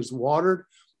is watered,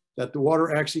 that the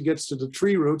water actually gets to the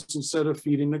tree roots instead of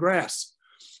feeding the grass.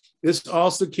 This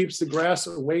also keeps the grass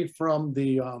away from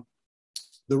the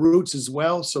roots as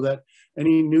well, so that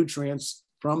any nutrients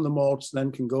from the mulch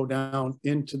then can go down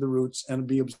into the roots and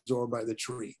be absorbed by the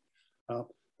tree. A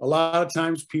lot of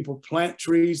times people plant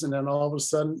trees and then all of a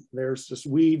sudden there's just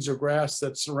weeds or grass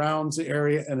that surrounds the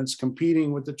area and it's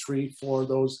competing with the tree for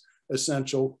those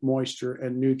essential moisture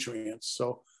and nutrients.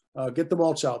 So get the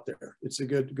mulch out there. It's a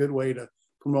good way to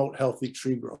promote healthy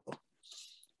tree growth.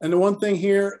 And the one thing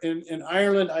here in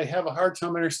Ireland, I have a hard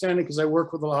time understanding because I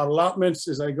work with a lot of allotments.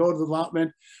 As I go to the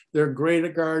allotment, they're great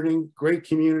at gardening, great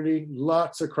community,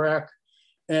 lots of crack.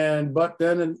 But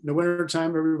then in the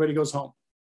wintertime, everybody goes home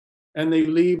and they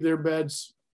leave their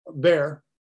beds bare.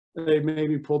 They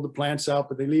maybe pulled the plants out,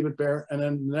 but they leave it bare. And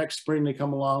then the next spring they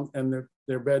come along and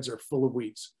their beds are full of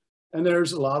weeds. And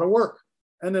there's a lot of work.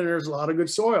 And then there's a lot of good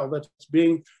soil that's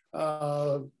being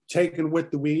taken with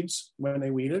the weeds when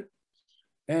they weed it.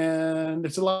 And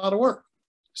it's a lot of work.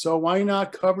 So why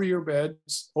not cover your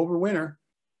beds over winter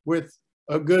with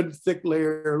a good thick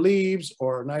layer of leaves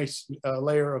or a nice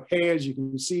layer of hay, as you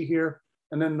can see here.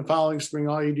 And then the following spring,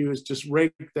 all you do is just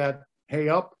rake that hay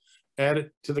up, add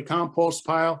it to the compost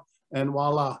pile, and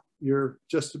voila, you're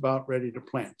just about ready to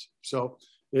plant. So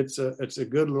it's a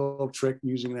good little trick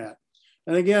using that.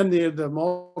 And again, the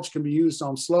mulch can be used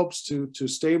on slopes to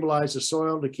stabilize the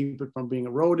soil, to keep it from being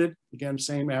eroded. Again,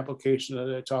 same application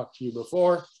that I talked to you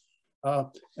before,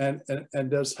 and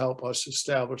does help us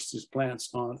establish these plants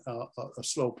on a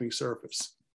sloping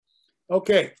surface.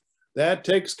 Okay, that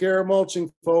takes care of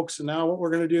mulching, folks. And now what we're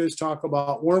going to do is talk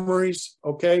about wormeries.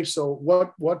 Okay, so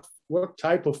what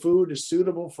type of food is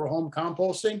suitable for home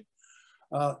composting?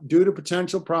 Due to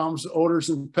potential problems, odors,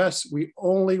 and pests, we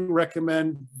only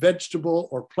recommend vegetable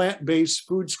or plant-based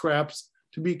food scraps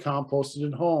to be composted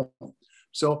at home.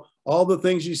 So all the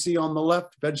things you see on the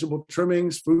left, vegetable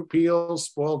trimmings, fruit peels,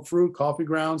 spoiled fruit, coffee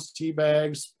grounds, tea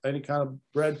bags, any kind of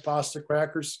bread, pasta,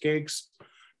 crackers, cakes,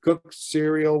 cooked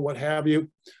cereal, what have you.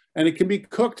 And it can be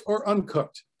cooked or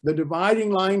uncooked. The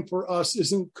dividing line for us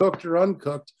isn't cooked or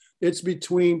uncooked. It's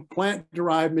between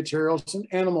plant-derived materials and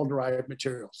animal-derived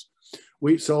materials.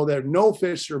 So there are no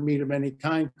fish or meat of any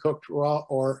kind cooked raw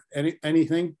or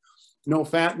anything. No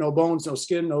fat, no bones, no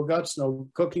skin, no guts, no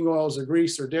cooking oils or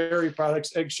grease or dairy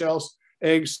products, eggshells,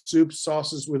 eggs, soups,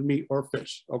 sauces with meat or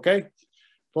fish. Okay,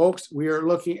 folks, we are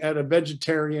looking at a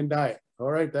vegetarian diet.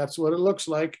 All right, that's what it looks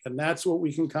like, and that's what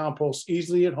we can compost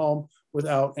easily at home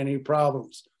without any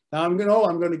problems. Now I'm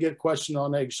going to get a question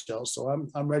on eggshells, so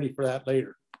I'm ready for that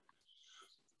later.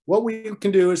 What we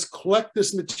can do is collect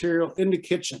this material in the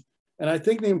kitchen. And I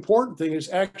think the important thing is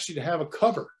actually to have a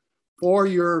cover for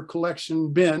your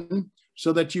collection bin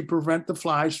so that you prevent the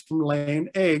flies from laying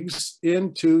eggs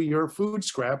into your food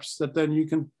scraps that then you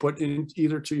can put in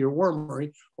either to your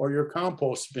wormery or your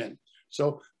compost bin.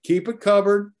 So keep it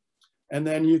covered, and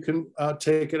then you can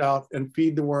take it out and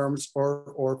feed the worms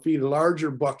or feed a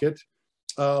larger bucket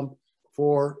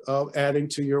for adding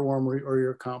to your wormery or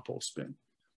your compost bin.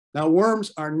 Now,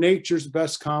 worms are nature's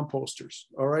best composters.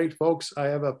 All right, folks, I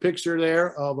have a picture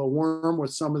there of a worm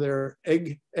with some of their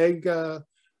egg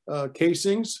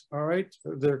casings, all right,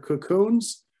 their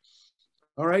cocoons,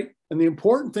 all right. And the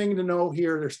important thing to know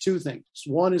here, there's two things.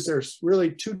 One is there's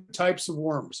really two types of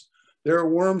worms. There are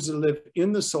worms that live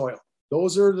in the soil.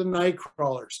 Those are the night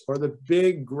crawlers, or the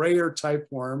big grayer type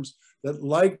worms that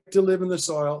like to live in the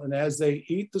soil. And as they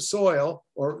eat the soil,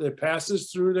 or it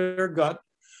passes through their gut,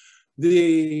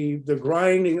 the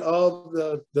grinding of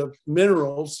the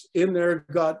minerals in their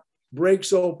gut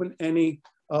breaks open any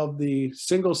of the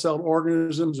single-celled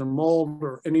organisms or mold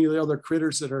or any of the other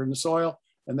critters that are in the soil,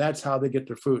 and that's how they get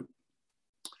their food.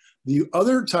 The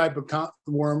other type of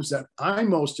worms that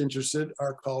I'm most interested in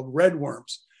are called red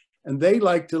worms, and they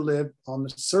like to live on the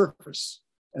surface,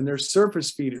 and they're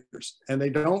surface feeders, and they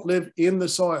don't live in the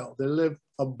soil. They live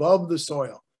above the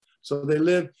soil. So they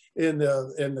live in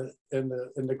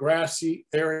the grassy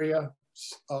area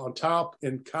on top,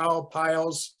 in cow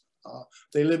piles.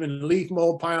 They live in leaf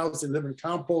mold piles. They live in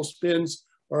compost bins.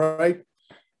 All right.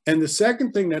 And the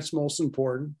second thing that's most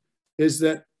important is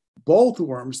that both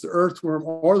worms, the earthworm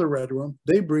or the redworm,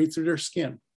 they breathe through their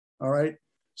skin. All right.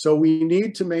 So we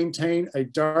need to maintain a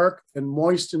dark and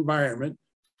moist environment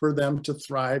for them to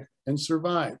thrive and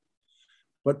survive.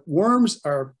 But worms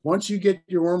are, once you get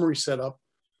your wormery set up,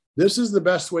 this is the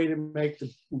best way to make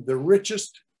the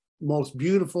richest, most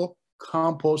beautiful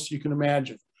compost you can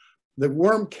imagine. The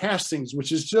worm castings,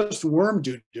 which is just worm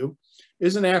doo-doo,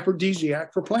 is an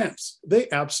aphrodisiac for plants. They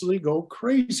absolutely go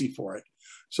crazy for it.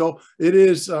 So it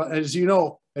is, as you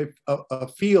know, a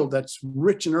field that's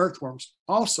rich in earthworms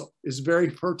also is very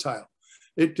fertile.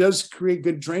 It does create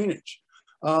good drainage.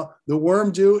 The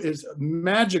worm dew is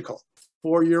magical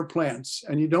for your plants,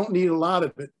 and you don't need a lot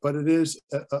of it, but it is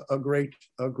a great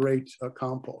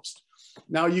compost.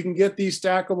 Now you can get these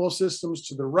stackable systems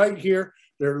to the right here.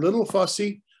 They're a little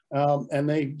fussy, and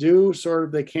they do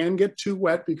they can get too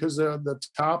wet because the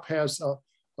top has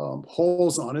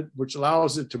holes on it, which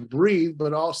allows it to breathe,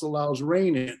 but also allows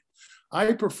rain in.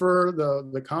 I prefer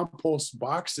the compost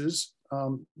boxes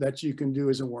that you can do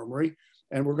as a wormery,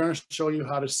 and we're going to show you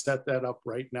how to set that up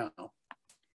right now.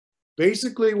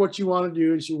 Basically, what you want to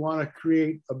do is you want to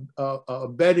create a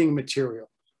bedding material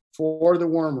for the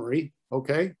wormery,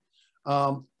 okay?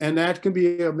 And that can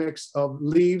be a mix of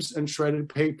leaves and shredded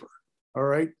paper, all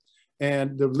right?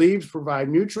 And the leaves provide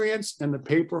nutrients and the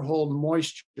paper hold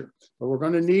moisture. But we're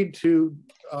going to need to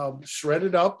shred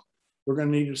it up. We're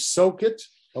going to need to soak it,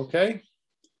 okay?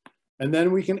 And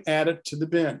then we can add it to the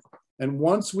bin. And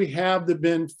once we have the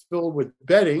bin filled with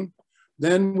bedding,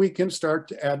 then we can start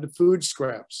to add the food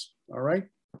scraps, all right?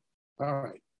 All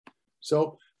right.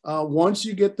 So once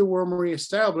you get the wormery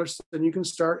established, then you can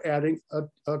start adding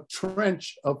a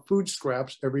trench of food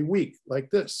scraps every week like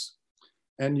this.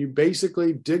 And you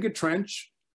basically dig a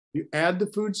trench, you add the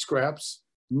food scraps,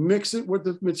 mix it with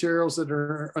the materials that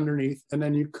are underneath, and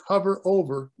then you cover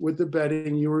over with the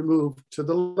bedding you remove to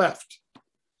the left.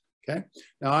 Okay.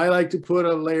 Now I like to put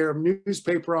a layer of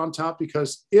newspaper on top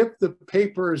because if the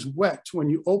paper is wet, when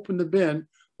you open the bin,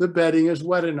 the bedding is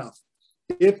wet enough.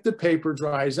 If the paper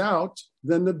dries out,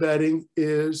 then the bedding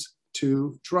is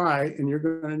too dry and you're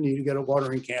going to need to get a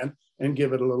watering can and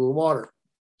give it a little water.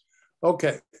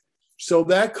 Okay. So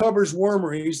that covers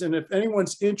wormeries. And if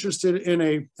anyone's interested in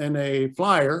a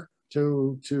flyer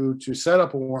to set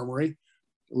up a wormery,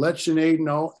 let Sinead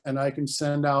know, and I can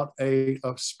send out a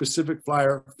specific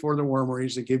flyer for the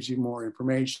wormeries that gives you more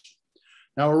information.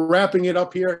 Now we're wrapping it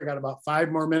up here. I got about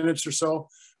 5 more minutes or so,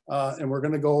 and we're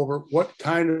going to go over what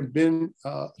kind of bin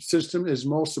system is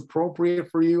most appropriate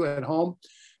for you at home.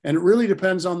 And it really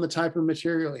depends on the type of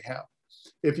material you have.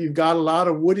 If you've got a lot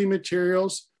of woody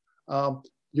materials,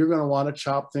 you're going to want to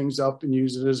chop things up and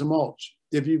use it as a mulch.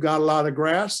 If you've got a lot of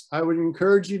grass, I would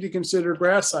encourage you to consider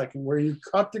grass cycling, where you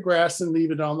cut the grass and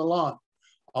leave it on the lawn.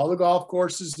 All the golf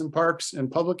courses and parks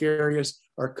and public areas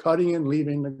are cutting and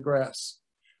leaving the grass.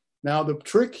 Now, the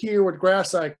trick here with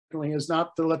grass cycling is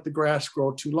not to let the grass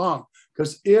grow too long,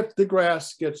 because if the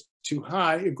grass gets too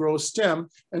high, it grows stem,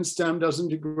 and stem doesn't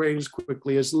degrade as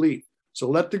quickly as leaf. So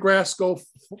let the grass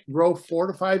grow 4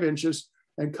 to 5 inches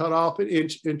and cut off an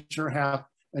inch, inch and a half,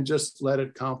 and just let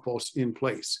it compost in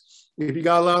place. If you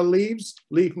got a lot of leaves,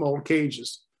 leaf mold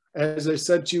cages. As I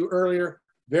said to you earlier,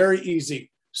 very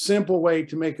easy, simple way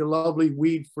to make a lovely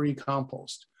weed-free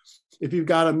compost. If you've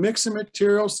got a mix of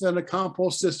materials, then a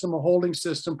compost system, a holding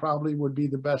system probably would be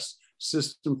the best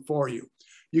system for you.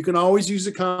 You can always use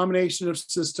a combination of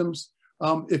systems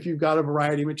if you've got a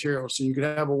variety of materials. So you could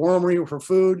have a wormery for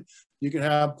food, you can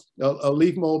have a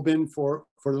leaf mold bin for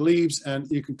the leaves, and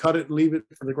you can cut it and leave it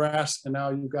for the grass, and now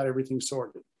you've got everything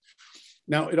sorted.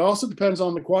 Now, it also depends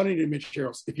on the quantity of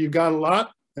materials. If you've got a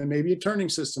lot, then maybe a turning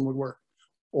system would work,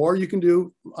 or you can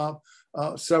do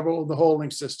several of the holding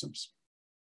systems.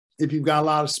 If you've got a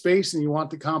lot of space and you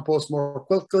want to compost more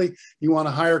quickly, you want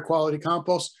a higher quality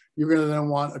compost, you're going to then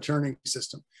want a turning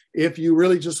system. If you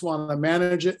really just want to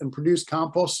manage it and produce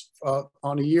compost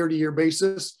on a year-to-year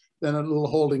basis, then a little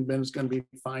holding bin is going to be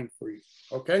fine for you.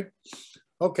 Okay?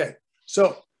 Okay,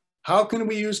 so how can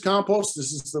we use compost?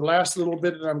 This is the last little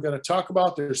bit that I'm going to talk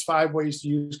about. There's 5 ways to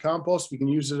use compost. We can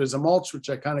use it as a mulch, which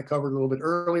I kind of covered a little bit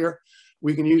earlier.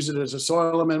 We can use it as a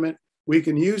soil amendment. We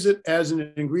can use it as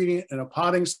an ingredient in a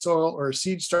potting soil or a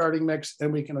seed starting mix,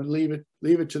 and we can leave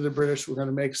it to the British. We're going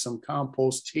to make some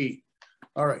compost tea.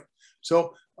 All right,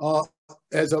 so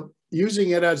using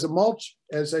it as a mulch,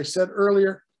 as I said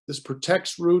earlier, this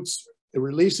protects roots. It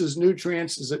releases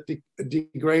nutrients as it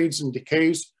degrades and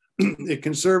decays. It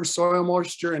conserves soil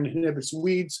moisture and inhibits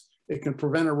weeds. It can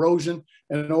prevent erosion.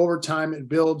 And over time, it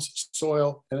builds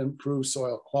soil and improves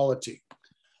soil quality.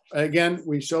 Again,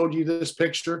 we showed you this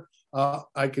picture.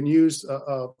 I can use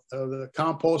the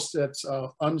compost that's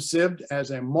unsieved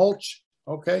as a mulch,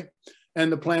 okay?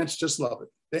 And the plants just love it.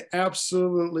 They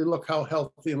absolutely look how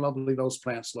healthy and lovely those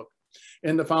plants look.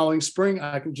 In the following spring,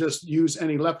 I can just use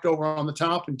any leftover on the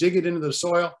top and dig it into the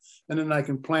soil, and then I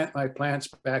can plant my plants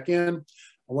back in.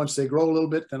 Once they grow a little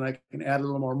bit, then I can add a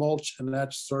little more mulch, and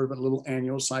that's sort of a little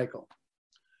annual cycle.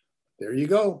 There you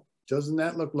go. Doesn't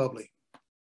that look lovely?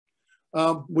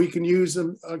 We can use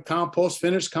a compost,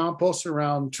 finished compost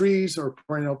around trees or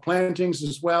perennial plantings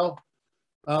as well.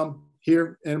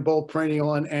 Here in both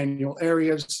perennial and annual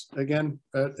areas. Again,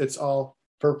 it's all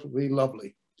perfectly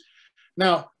lovely.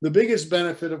 Now, the biggest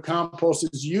benefit of compost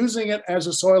is using it as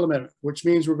a soil amendment, which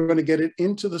means we're going to get it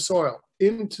into the soil,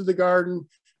 into the garden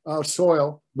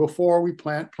soil before we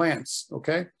plant plants,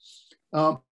 okay?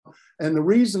 And the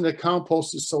reason that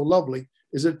compost is so lovely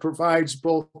is it provides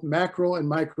both macro and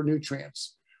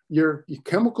micronutrients. Your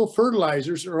chemical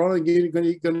fertilizers are only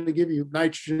going to give you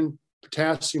nitrogen,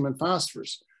 potassium, and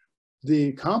phosphorus.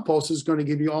 The compost is going to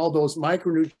give you all those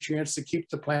micronutrients to keep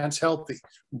the plants healthy.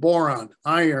 Boron,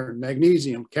 iron,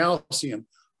 magnesium, calcium,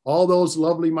 all those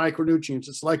lovely micronutrients.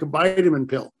 It's like a vitamin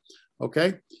pill,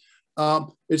 okay?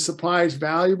 It supplies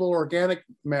valuable organic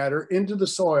matter into the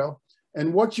soil.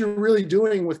 And what you're really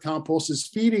doing with compost is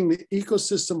feeding the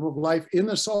ecosystem of life in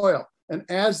the soil. And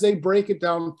as they break it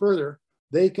down further,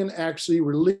 they can actually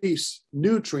release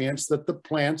nutrients that the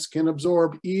plants can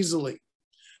absorb easily.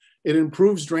 It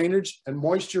improves drainage and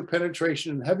moisture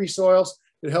penetration in heavy soils.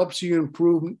 It helps you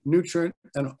improve nutrient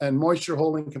and moisture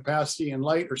holding capacity in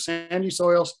light or sandy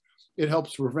soils. It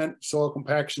helps prevent soil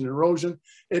compaction and erosion.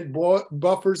 It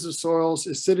buffers the soil's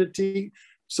acidity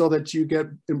so that you get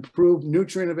improved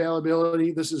nutrient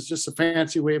availability. This is just a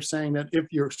fancy way of saying that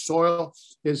if your soil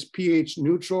is pH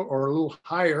neutral or a little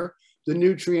higher, the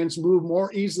nutrients move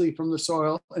more easily from the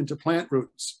soil into plant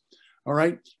roots. All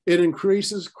right, it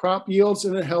increases crop yields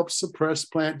and it helps suppress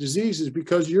plant diseases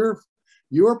because your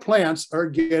plants are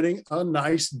getting a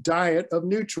nice diet of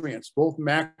nutrients, both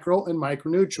macro and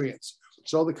micronutrients.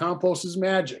 So the compost is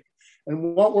magic.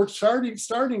 And what we're starting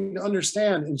to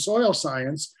understand in soil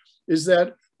science is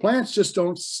that plants just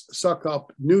don't suck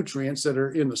up nutrients that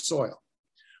are in the soil.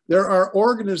 There are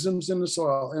organisms in the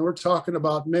soil, and we're talking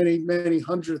about many, many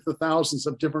hundreds of thousands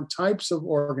of different types of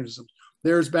organisms.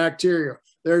 There's bacteria,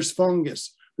 there's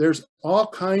fungus, there's all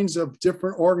kinds of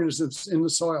different organisms in the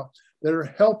soil that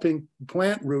are helping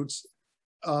plant roots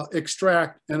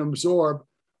extract and absorb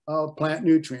plant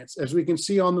nutrients. As we can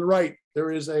see on the right,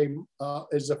 there is a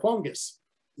fungus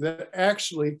that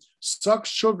actually sucks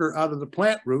sugar out of the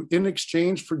plant root in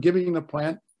exchange for giving the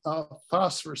plant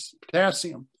phosphorus,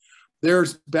 potassium.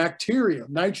 There's bacteria,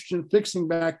 nitrogen-fixing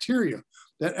bacteria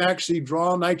that actually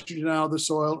draw nitrogen out of the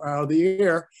soil, out of the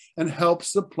air, and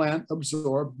helps the plant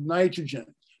absorb nitrogen.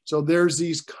 So there's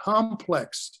these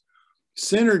complex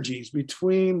synergies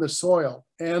between the soil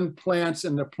and plants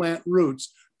and the plant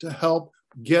roots to help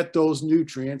get those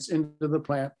nutrients into the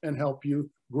plant and help you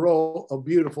grow a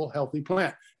beautiful, healthy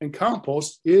plant. And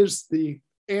compost is the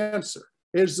answer,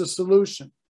 is the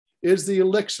solution, is the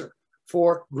elixir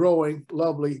for growing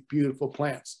lovely, beautiful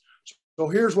plants. So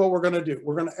here's what we're going to do.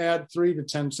 We're going to add 3 to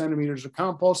 10 centimeters of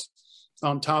compost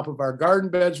on top of our garden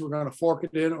beds. We're going to fork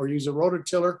it in or use a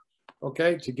rototiller,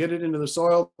 okay, to get it into the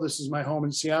soil. This is my home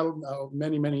in Seattle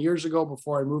many, many years ago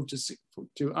before I moved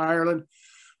to Ireland.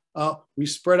 We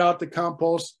spread out the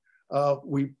compost.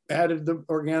 We added the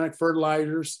organic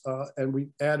fertilizers and we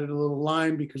added a little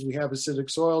lime because we have acidic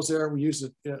soils there. We used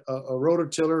a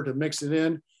rototiller to mix it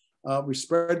in. We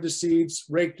spread the seeds,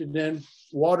 raked it in,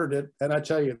 watered it. And I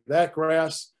tell you, that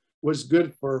grass was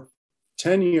good for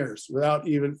 10 years without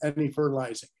even any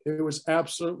fertilizing. It was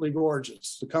absolutely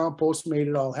gorgeous. The compost made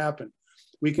it all happen.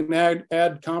 We can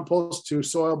add compost to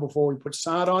soil before we put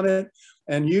sod on it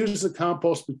and use the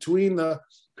compost between the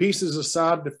pieces of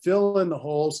sod to fill in the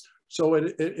holes so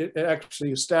it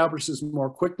actually establishes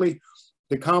more quickly.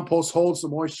 The compost holds the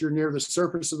moisture near the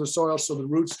surface of the soil so the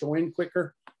roots go in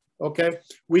quicker. Okay,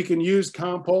 we can use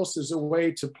compost as a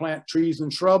way to plant trees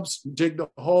and shrubs, dig the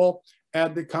hole,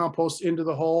 add the compost into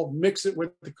the hole, mix it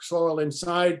with the soil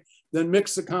inside, then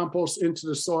mix the compost into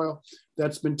the soil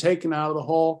that's been taken out of the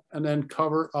hole, and then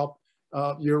cover up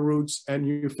your roots and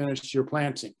you finish your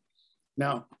planting.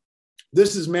 Now,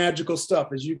 this is magical stuff.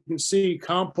 As you can see,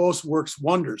 compost works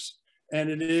wonders, and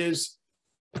it is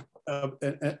a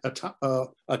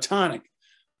tonic.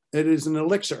 It is an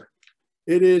elixir.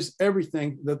 It is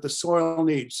everything that the soil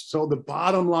needs. So the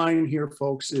bottom line here,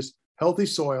 folks, is healthy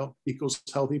soil equals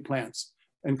healthy plants.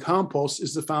 And compost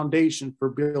is the foundation for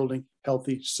building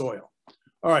healthy soil.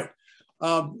 All right.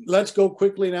 Let's go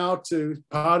quickly now to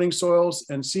potting soils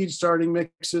and seed starting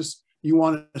mixes. You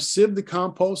want to sieve the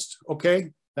compost,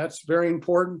 okay? That's very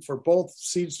important for both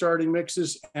seed starting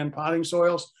mixes and potting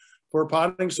soils. For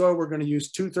potting soil, we're going to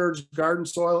use 2/3 garden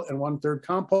soil and 1/3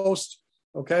 compost,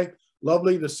 okay?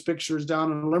 Lovely. This picture is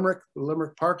down in Limerick. The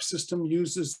Limerick Park System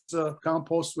uses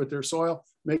compost with their soil,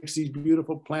 makes these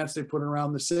beautiful plants they put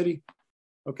around the city,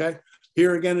 okay?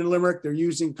 Here again in Limerick, they're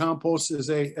using compost as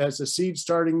a seed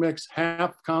starting mix,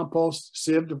 half compost,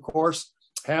 sieved, of course,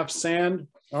 half sand,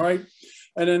 all right?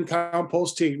 And then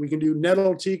compost tea. We can do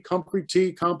nettle tea, comfrey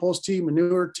tea, compost tea,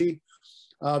 manure tea.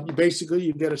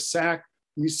 You get a sack,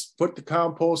 you put the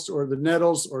compost or the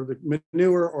nettles or the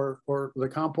manure or the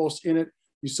compost in it,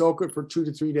 you soak it for 2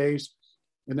 to 3 days,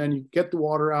 and then you get the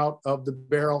water out of the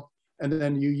barrel, and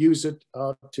then you use it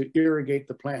to irrigate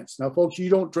the plants. Now, folks, you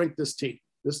don't drink this tea.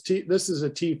 This is a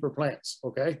tea for plants,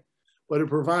 okay? But it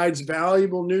provides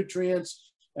valuable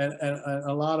nutrients and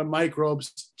a lot of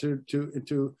microbes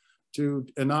to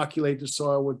inoculate the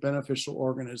soil with beneficial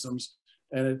organisms,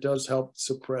 and it does help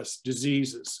suppress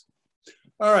diseases.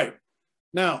 All right,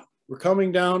 now we're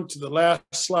coming down to the last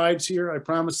slides here. I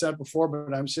promised that before,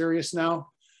 but I'm serious now.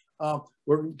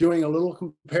 We're doing a little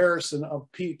comparison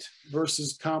of peat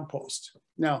versus compost.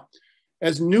 Now,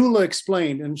 as Nuala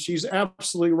explained, and she's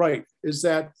absolutely right, is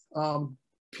that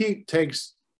peat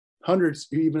takes hundreds,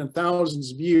 even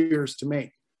thousands of years to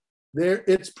make.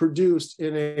 It's produced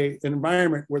in an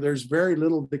environment where there's very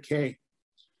little decay.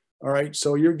 All right,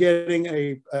 so you're getting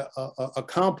a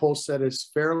compost that is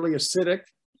fairly acidic.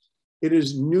 It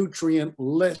is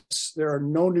nutrientless. There are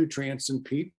no nutrients in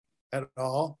peat at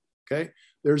all, okay?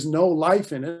 There's no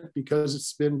life in it because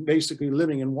it's been basically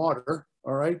living in water,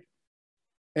 all right?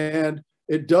 And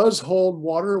it does hold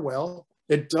water well.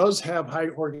 It does have high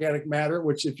organic matter,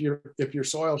 which if your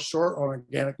soil's short on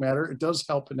organic matter, it does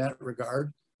help in that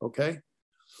regard, okay?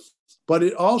 But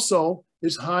it also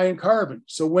is high in carbon.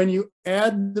 So when you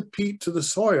add the peat to the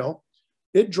soil,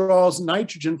 it draws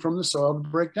nitrogen from the soil to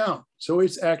break down. So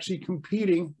it's actually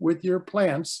competing with your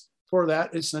plants for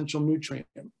that essential nutrient.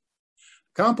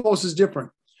 Compost is different.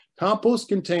 Compost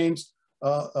contains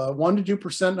 1 to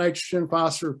 2% nitrogen,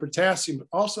 phosphorus, potassium, but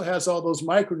also has all those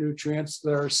micronutrients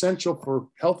that are essential for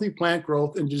healthy plant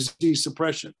growth and disease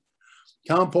suppression.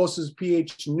 Compost is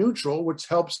pH neutral, which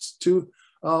helps to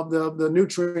the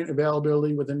nutrient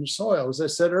availability within the soil. As I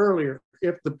said earlier,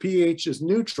 if the pH is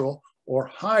neutral or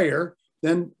higher,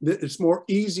 then it's more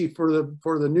easy for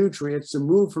the nutrients to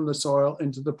move from the soil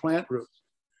into the plant roots.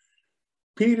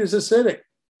 Peat is acidic.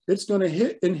 It's going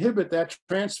to inhibit that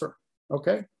transfer,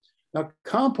 okay? Now,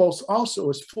 compost also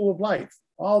is full of life.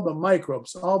 All the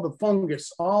microbes, all the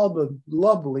fungus, all the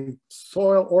lovely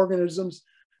soil organisms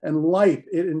and life.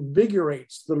 It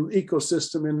invigorates the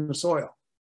ecosystem in the soil.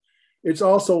 It's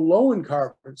also low in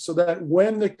carbon, so that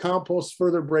when the compost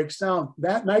further breaks down,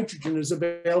 that nitrogen is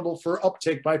available for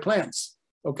uptake by plants,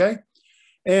 okay?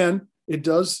 And it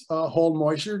does hold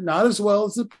moisture, not as well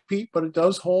as the peat, but it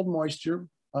does hold moisture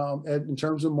in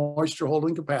terms of moisture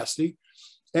holding capacity.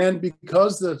 And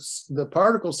because the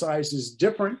particle size is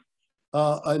different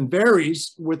and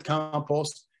varies with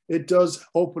compost, it does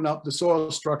open up the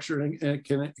soil structure and it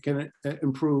can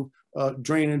improve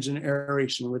drainage and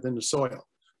aeration within the soil.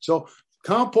 So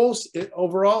compost,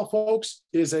 overall, folks,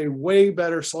 is a way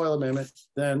better soil amendment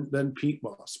than peat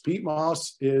moss. Peat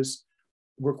moss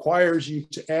requires you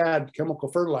to add chemical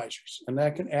fertilizers, and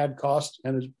that can add cost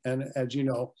and as you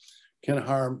know, can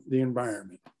harm the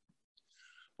environment.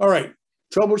 All right,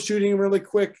 troubleshooting really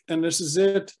quick, and this is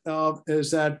it,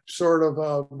 is that sort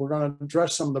of, we're gonna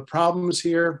address some of the problems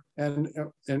here, and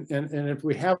if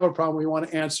we have a problem, we wanna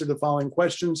answer the following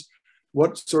questions.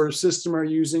 What sort of system are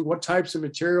you using? What types of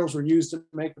materials were used to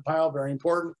make the pile? Very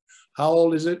important. How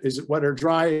old is it? Is it wet or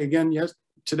dry? Again, yes,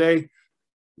 today,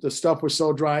 the stuff was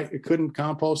so dry, it couldn't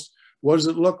compost. What does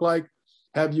it look like?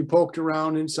 Have you poked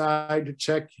around inside to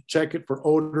check it for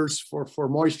odors, for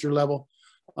moisture level?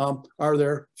 Are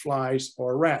there flies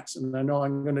or rats? And I know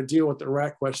I'm going to deal with the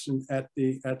rat question at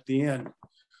the end.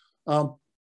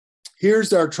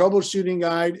 Here's our troubleshooting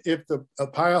guide. If a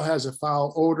pile has a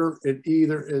foul odor, it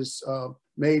either is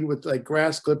made with like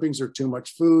grass clippings or too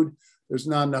much food. There's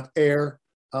not enough air.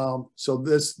 So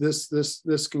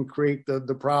this can create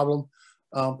the problem.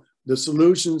 The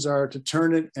solutions are to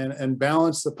turn it and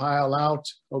balance the pile out,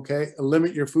 okay?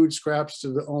 Limit your food scraps to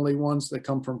the only ones that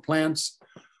come from plants.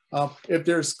 If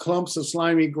there's clumps of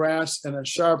slimy grass and a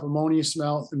sharp ammonia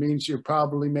smell, it means you're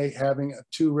probably having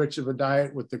too rich of a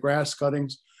diet with the grass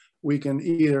cuttings. We can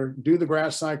either do the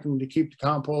grass cycling to keep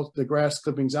the grass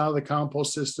clippings out of the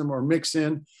compost system, or mix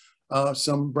in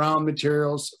some brown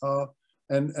materials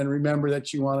And remember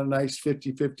that you want a nice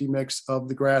 50-50 mix of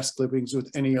the grass clippings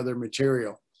with any other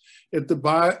material. If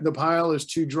the pile is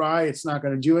too dry, it's not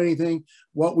going to do anything.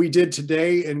 What we did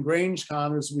today in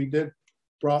GrangeCon is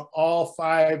brought all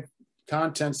 5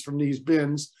 contents from these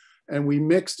bins, and we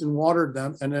mixed and watered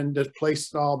them, and then just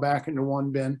placed it all back into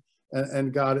one bin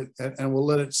and got it, and we'll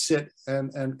let it sit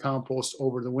and compost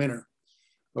over the winter.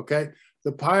 Okay,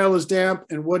 the pile is damp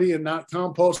and woody and not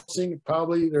composting.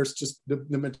 Probably there's just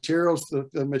the materials.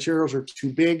 The materials are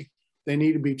too big. They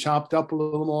need to be chopped up a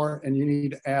little more, and you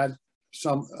need to add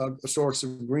some a source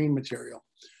of green material.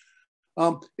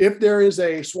 If there is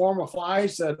a swarm of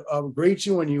flies that greet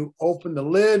you when you open the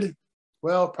lid,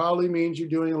 well, probably means you're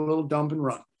doing a little dump and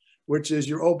run, which is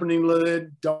you're opening the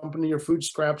lid, dumping your food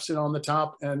scraps in on the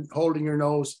top, and holding your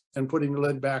nose and putting the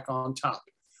lid back on top.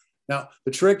 Now,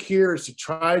 the trick here is to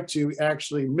try to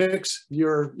actually mix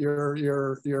your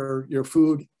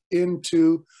food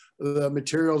into the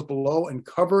materials below and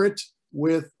cover it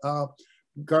with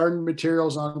garden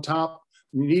materials on top.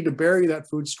 You need to bury that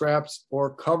food scraps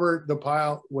or cover the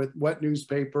pile with wet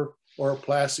newspaper or a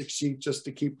plastic sheet just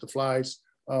to keep the flies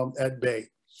at bay.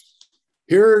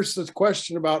 Here's the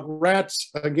question about rats.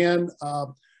 Again,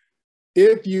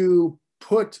 if you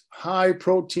put high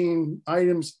protein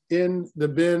items in the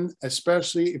bin,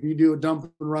 especially if you do a dump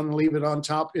and run and leave it on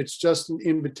top, it's just an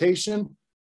invitation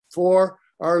for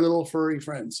our little furry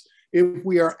friends. If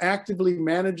we are actively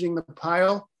managing the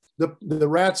pile, the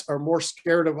rats are more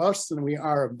scared of us than we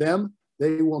are of them.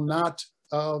 They will not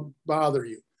bother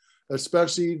you,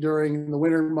 especially during the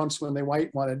winter months when they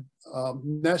might want to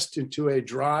nest into a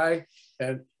dry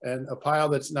and a pile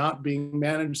that's not being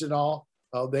managed at all.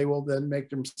 They will then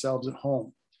make themselves at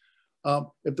home.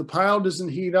 If the pile doesn't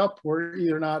heat up, we're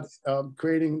either not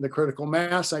creating the critical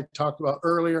mass I talked about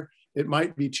earlier. It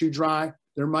might be too dry.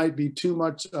 There might be too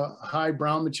much high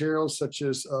brown materials such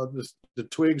as the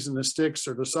twigs and the sticks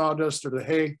or the sawdust or the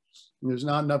hay. And there's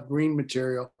not enough green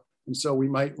material. And so we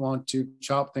might want to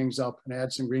chop things up and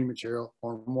add some green material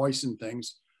or moisten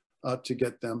things to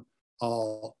get them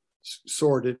all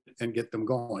sorted and get them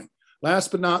going.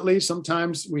 Last but not least,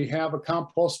 sometimes we have a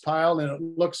compost pile and it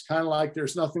looks kind of like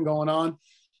there's nothing going on.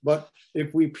 But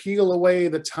if we peel away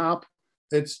the top,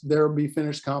 there'll be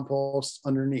finished compost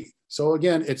underneath. So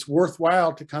again, it's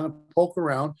worthwhile to kind of poke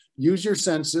around, use your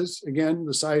senses. Again,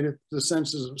 the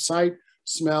senses of sight,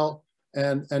 smell,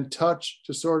 and touch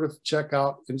to sort of check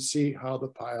out and see how the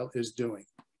pile is doing.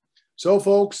 So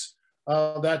folks,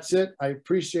 that's it. I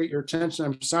appreciate your attention.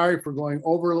 I'm sorry for going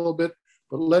over a little bit,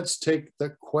 but let's take the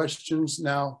questions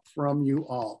now from you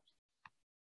all.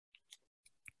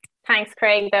 Thanks,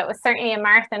 Craig. That was certainly a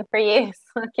marathon for you.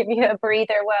 So I'll give you a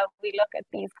breather while we look at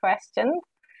these questions.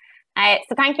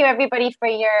 So thank you everybody for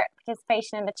your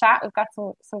participation in the chat. We've got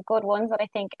some good ones that I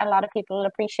think a lot of people will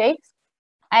appreciate.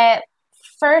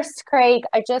 First, Craig,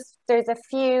 there's a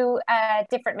few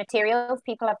different materials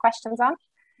people have questions on.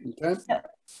 Okay. So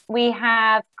we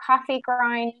have coffee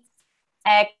grinds,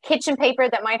 kitchen paper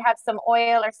that might have some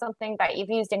oil or something that you've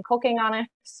used in cooking on it,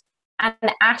 and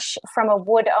ash from a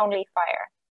wood-only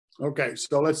fire. Okay,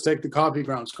 so let's take the coffee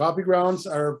grounds. Coffee grounds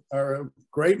are a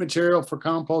great material for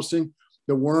composting.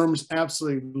 The worms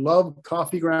absolutely love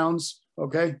coffee grounds.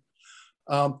 Okay,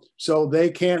 so they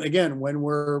can, again, when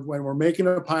we're making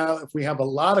a pile, if we have a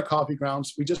lot of coffee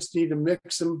grounds, we just need to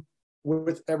mix them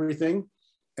with everything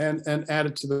and add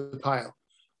it to the pile.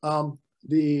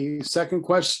 The second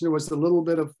question was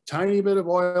tiny bit of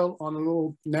oil on a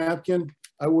little napkin.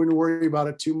 I wouldn't worry about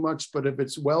it too much, but if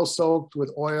it's well soaked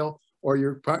with oil, or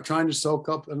you're trying to soak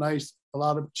up a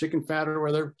lot of chicken fat or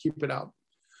whatever, keep it out.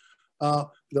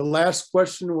 The last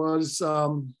question was,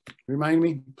 remind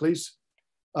me, please.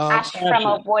 Ash from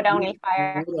a wood-only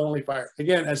fire. Wood-only fire.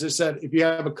 Again, as I said, if you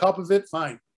have a cup of it,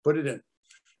 fine, put it in.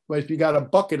 But if you got a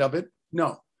bucket of it,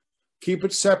 no. Keep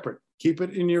it separate. Keep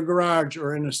it in your garage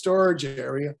or in a storage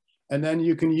area, and then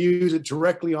you can use it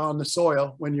directly on the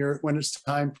soil when it's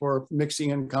time for mixing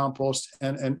in compost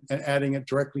and adding it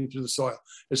directly to the soil,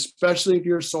 especially if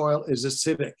your soil is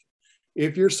acidic.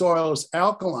 If your soil is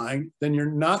alkaline, then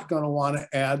you're not going to want to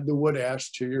add the wood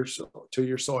ash to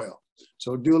your soil.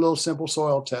 So do a little simple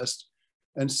soil test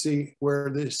and see where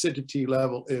the acidity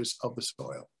level is of the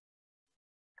soil.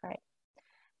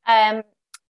 Great.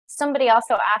 Somebody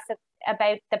also asked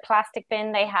about the plastic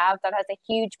bin they have that has a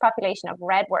huge population of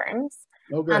redworms.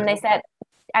 Okay. And they said,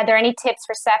 are there any tips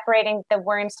for separating the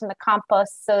worms from the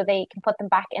compost so they can put them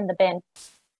back in the bin?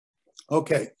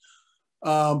 Okay.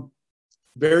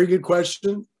 Very good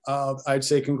question. I'd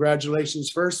say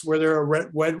congratulations first. Where there are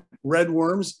red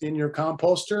worms in your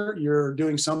composter, you're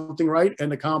doing something right,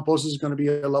 and the compost is going to be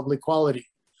a lovely quality.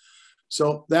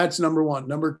 So that's number one.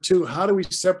 Number two, how do we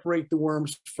separate the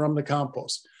worms from the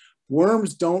compost?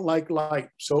 Worms don't like light.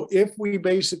 So if we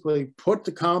basically put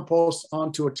the compost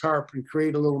onto a tarp and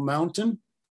create a little mountain,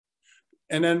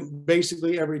 and then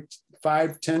basically every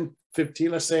 5, 10,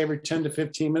 15, let's say every 10 to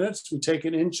 15 minutes, we take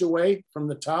an inch away from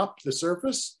the top, the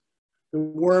surface, the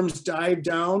worms dive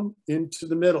down into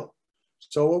the middle.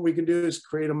 So what we can do is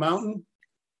create a mountain,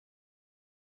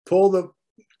 pull the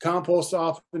compost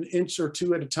off an inch or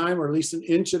two at a time, or at least an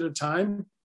inch at a time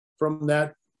from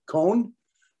that cone.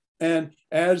 And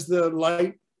as the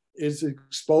light is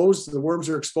exposed, the worms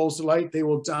are exposed to light, they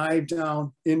will dive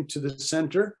down into the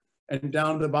center and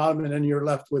down to the bottom, and then you're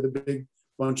left with a big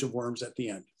bunch of worms at the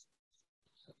end.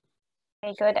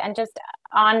 Very good. And just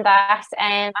on that,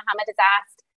 Mohammed has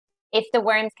asked if the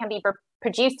worms can be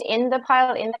produced in the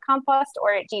pile, in the compost,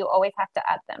 or do you always have to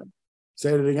add them?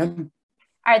 Say it again.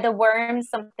 Are the worms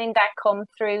something that come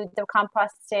through the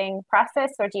composting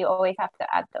process, or do you always have to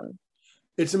add them?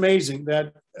 It's amazing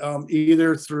that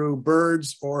either through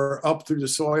birds or up through the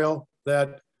soil,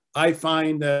 that I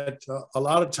find that a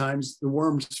lot of times the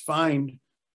worms find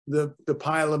the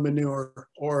pile of manure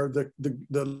or the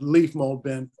leaf mold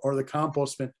bin or the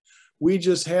compost bin. We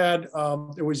just had,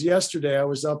 it was yesterday, I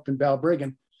was up in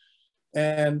Balbriggan,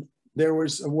 and there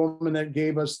was a woman that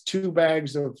gave us 2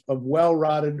 bags of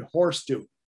well-rotted horse dew,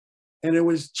 and it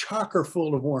was chocker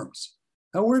full of worms.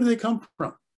 Now, where do they come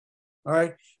from? All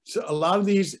right. So a lot of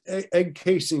these egg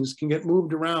casings can get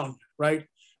moved around, right?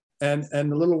 And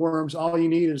the little worms, all you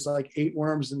need is like 8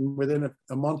 worms, and within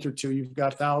a month or two, you've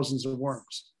got thousands of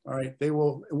worms. All right. They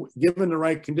will, given the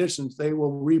right conditions, they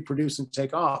will reproduce and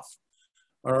take off.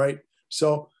 All right.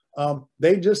 So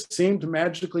they just seem to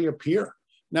magically appear.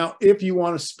 Now, if you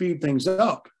want to speed things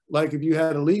up, like if you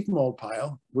had a leaf mold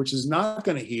pile, which is not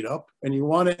going to heat up, and you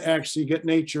want to actually get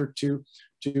nature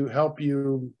to help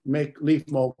you make leaf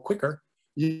mold quicker,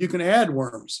 you can add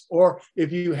worms. Or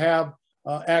if you have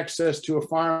access to a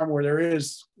farm where there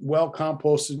is well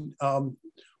composted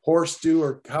horse dew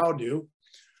or cow dew,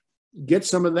 get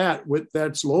some of that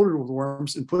that's loaded with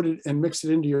worms and put it and mix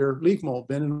it into your leaf mold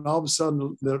bin, and all of a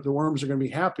sudden the worms are going to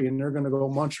be happy, and they're going to go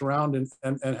munch around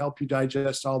and help you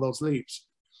digest all those leaves.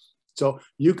 So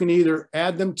you can either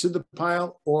add them to the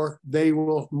pile, or they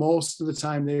will, most of the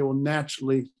time, they will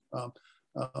naturally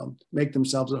make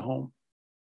themselves at home.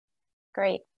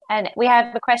 Great. And we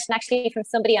have a question actually from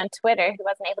somebody on Twitter who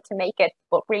wasn't able to make it,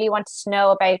 but really wanted to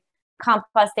know about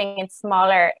composting in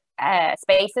smaller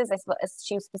spaces.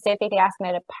 She was specifically asking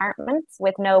about apartments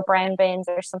with no brown bins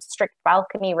or some strict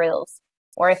balcony rules,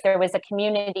 or if there was a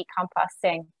community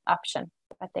composting option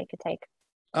that they could take.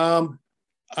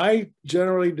 I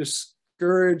generally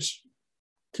discourage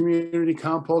community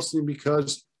composting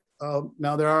because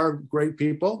now there are great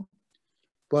people,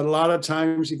 but a lot of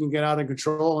times you can get out of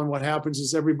control, and what happens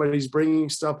is everybody's bringing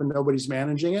stuff and nobody's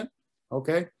managing it.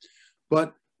 Okay,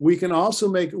 but we can also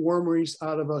make wormeries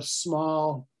out of a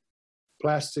small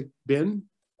plastic bin,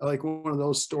 like one of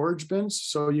those storage bins.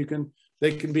 So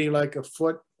they can be like a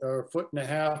foot or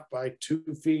 1.5 feet by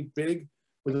 2 feet big,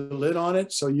 with a lid on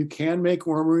it. So you can make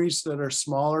wormeries that are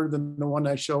smaller than the one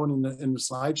I showed in the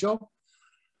slideshow.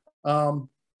 And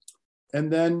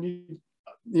then,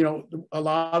 you know, a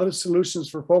lot of the solutions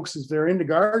for folks as they're into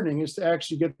gardening is to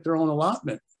actually get their own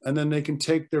allotment, and then they can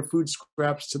take their food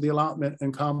scraps to the allotment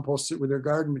and compost it with their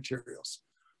garden materials.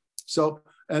 So,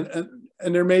 and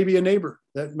there may be a neighbor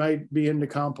that might be into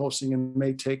composting and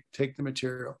may take the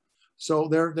material. So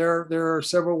there are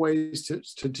several ways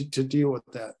to deal with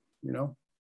that, you know.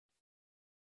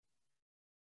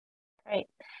 Great.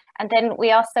 And then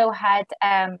we also had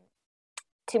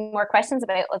 2 more questions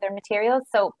about other materials.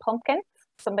 So pumpkins,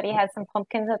 somebody has some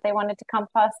pumpkins that they wanted to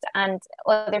compost, and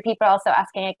other people are also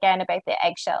asking again about the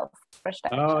eggshells.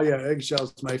 Oh yeah,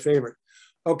 eggshells, my favorite.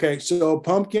 Okay, so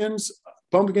pumpkins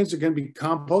are going to be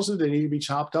composted. They need to be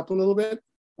chopped up a little bit.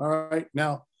 All right,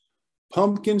 now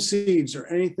pumpkin seeds or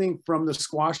anything from the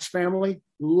squash family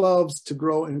loves to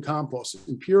grow in compost,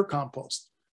 in pure compost.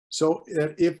 So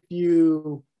if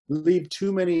you leave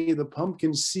too many of the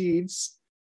pumpkin seeds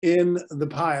in the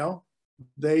pile,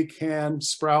 they can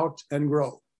sprout and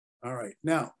grow. All right,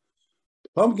 now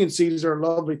pumpkin seeds are a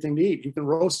lovely thing to eat. You can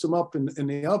roast them up in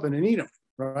the oven and eat them,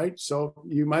 right? So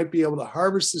you might be able to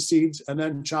harvest the seeds and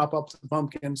then chop up the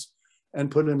pumpkins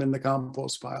and put them in the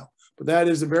compost pile. But that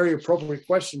is a very appropriate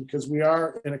question, because we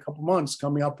are in a couple months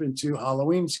coming up into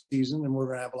Halloween season, and we're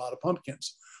going to have a lot of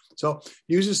pumpkins. So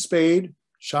use a spade,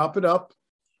 chop it up,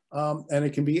 and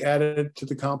it can be added to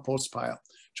the compost pile.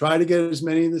 Try to get as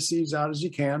many of the seeds out as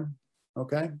you can.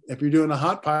 Okay. If you're doing a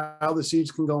hot pile, the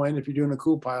seeds can go in. If you're doing a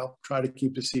cool pile, try to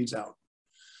keep the seeds out.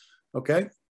 Okay.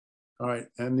 All right.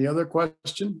 And the other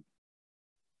question?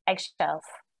 Eggshells.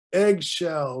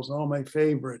 Eggshells. Oh, my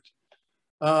favorite.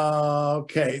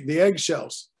 Okay. The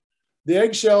eggshells. The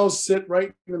eggshells sit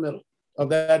right in the middle of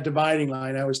that dividing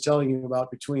line I was telling you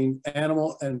about between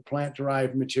animal and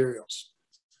plant-derived materials.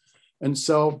 And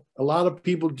so a lot of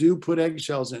people do put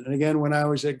eggshells in. And again, when I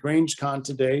was at GrangeCon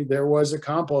today, there was a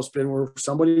compost bin where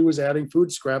somebody was adding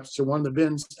food scraps to one of the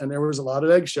bins, and there was a lot of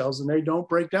eggshells, and they don't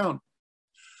break down.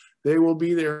 They will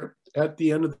be there at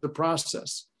the end of the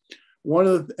process.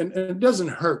 And it doesn't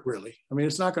hurt really. I mean,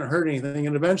 it's not going to hurt anything.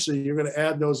 And eventually you're going to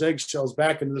add those eggshells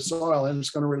back into the soil, and it's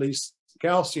going to release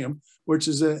calcium, which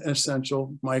is an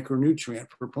essential micronutrient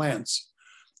for plants.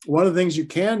 One of the things you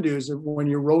can do is that when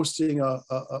you're roasting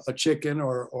a chicken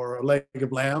or a leg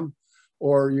of lamb,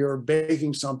 or you're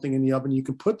baking something in the oven, you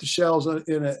can put the shells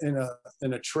in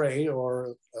a tray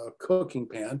or a cooking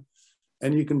pan,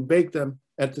 and you can bake them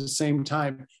at the same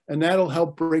time, and that'll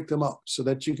help break them up so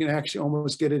that you can actually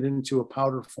almost get it into a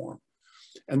powder form.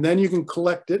 And then you can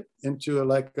collect it into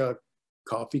like a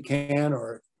coffee can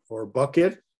or a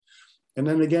bucket. And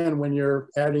then again, when you're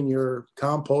adding your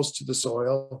compost to the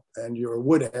soil and your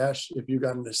wood ash, if you've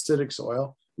got an acidic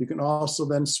soil, you can also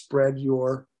then spread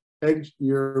your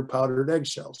powdered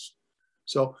eggshells.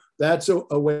 So that's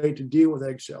a way to deal with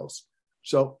eggshells.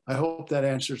 So I hope that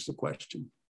answers the question.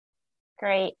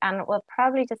 Great. And we'll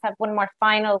probably just have one more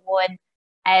final one.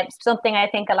 Something I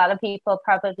think a lot of people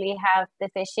probably have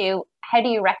this issue. How do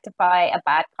you rectify a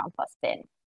bad compost bin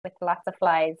with lots of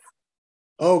flies?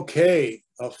 Okay,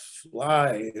 a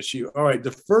fly issue. All right,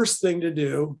 the first thing to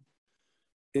do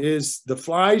is the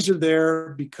flies are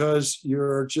there because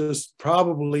you're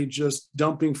probably just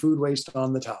dumping food waste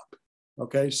on the top.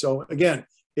 Okay, so again,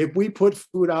 if we put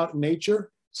food out in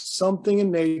nature, something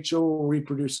in nature will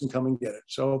reproduce and come and get it.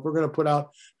 So if we're going to put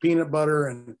out peanut butter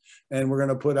and we're going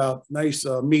to put out nice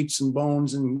meats and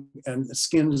bones and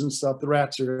skins and stuff, the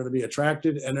rats are going to be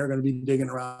attracted and they're going to be digging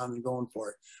around and going for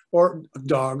it, or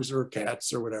dogs or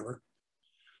cats or whatever.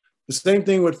 The same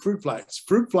thing with fruit flies.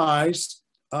 Fruit flies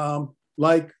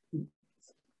like,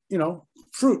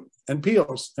 fruit and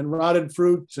peels and rotted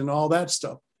fruits and all that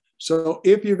stuff. So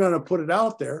if you're going to put it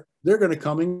out there, they're going to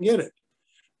come and get it.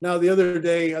 Now, the other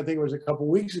day, I think it was a couple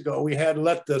of weeks ago, we had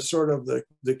let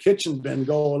the kitchen bin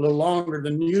go a little longer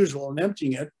than usual and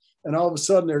emptying it. And all of a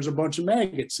sudden, there's a bunch of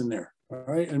maggots in there. All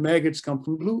right. And maggots come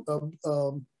from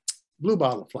blue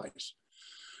bottle flies.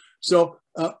 So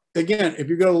again, if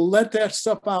you're going to let that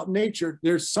stuff out in nature,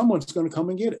 someone's going to come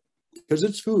and get it because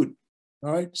it's food.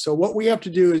 All right. So what we have to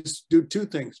do is do two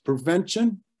things: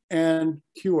 prevention and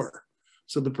cure.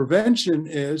 So the prevention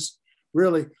is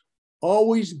really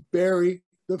always bury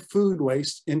the food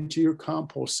waste into your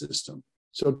compost system.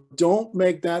 So don't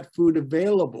make that food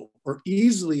available or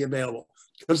easily available,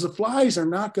 because the flies are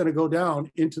not going to go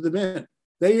down into the bin.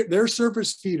 They're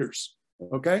surface feeders.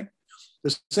 Okay.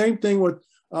 The same thing with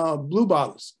blue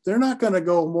bottles. They're not going to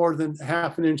go more than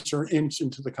half an inch or an inch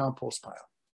into the compost pile.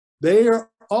 They are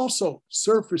also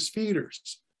surface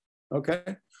feeders.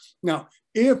 Okay. Now,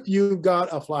 if you've got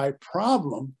a fly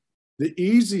problem, the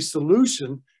easy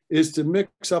solution is to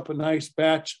mix up a nice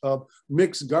batch of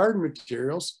mixed garden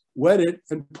materials, wet it,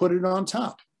 and put it on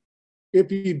top. If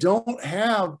you don't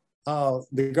have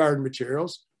the garden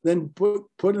materials, then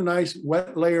put a nice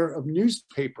wet layer of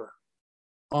newspaper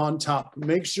on top.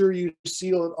 Make sure you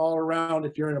seal it all around.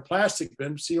 If you're in a plastic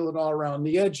bin, seal it all around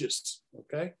the edges,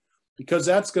 okay? Because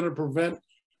that's going to prevent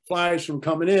flies from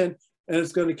coming in, and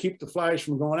it's going to keep the flies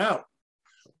from going out.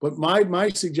 But my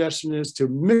suggestion is to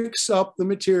mix up the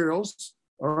materials,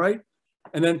 all right,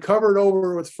 and then cover it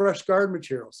over with fresh garden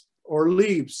materials or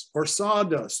leaves or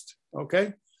sawdust,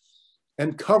 okay,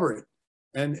 and cover it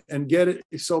and get it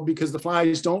so, because the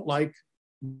flies don't like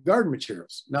garden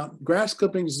materials. Now, grass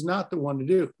clippings is not the one to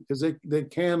do because they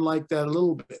can like that a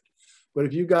little bit. But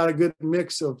if you've got a good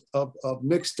mix of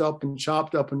mixed up and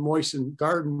chopped up and moistened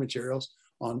garden materials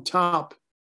on top,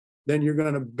 then you're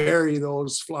going to bury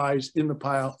those flies in the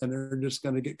pile and they're just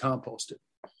going to get composted.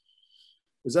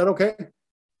 Is that okay?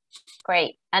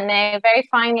 Great. And now very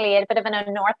finally, a bit of an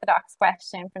unorthodox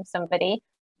question from somebody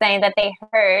saying that they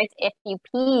heard if you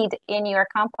peed in your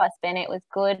compost bin, it was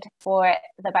good for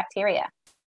the bacteria.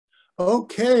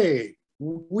 Okay.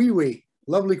 Wee.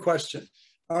 Lovely question.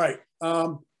 All right.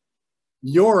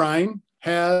 Urine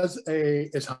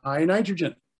is high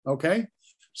nitrogen. Okay.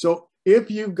 So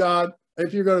if you're going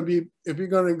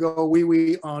to go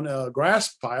wee on a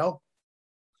grass pile,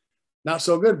 not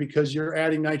so good, because you're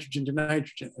adding nitrogen to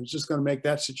nitrogen. It's just going to make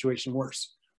that situation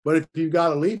worse. But if you've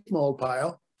got a leaf mold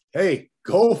pile, hey,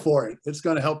 go for it. It's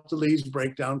going to help the leaves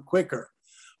break down quicker.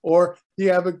 Or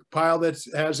you have a pile that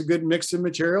has a good mix of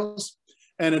materials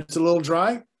and it's a little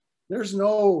dry,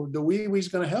 the wee-wee's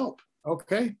going to help.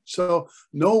 Okay, so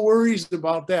no worries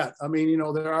about that. I mean, you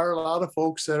know, there are a lot of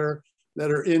folks that are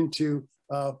into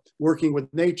working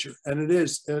with nature, and it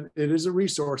is a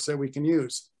resource that we can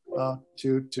use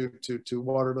to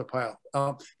water the pile.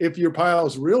 If your pile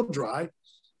is real dry,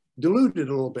 dilute it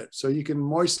a little bit so you can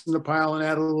moisten the pile and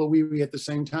add a little wee-wee at the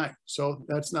same time. So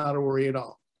that's not a worry at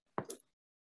all.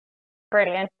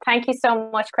 Brilliant. Thank you so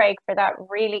much, Craig, for that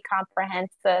really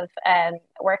comprehensive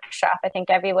workshop. I think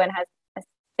everyone has a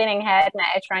spinning head now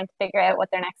trying to figure out what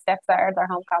their next steps are, their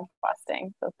home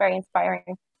composting. So it's very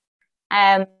inspiring.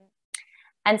 And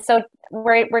so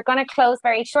we're going to close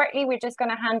very shortly. We're just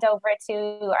going to hand over to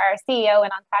our CEO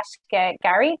in Antashka,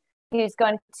 Gary, who's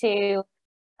going to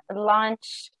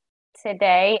launch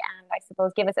today and I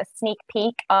suppose give us a sneak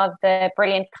peek of the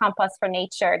brilliant Compost for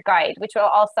Nature guide, which will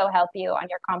also help you on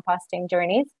your composting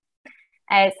journeys.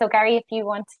 So Gary, if you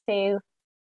want to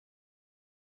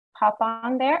hop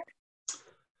on there.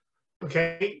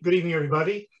 Okay, good evening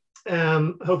everybody.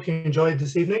 Hope you enjoyed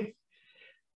this evening.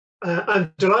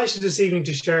 I'm delighted this evening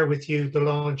to share with you the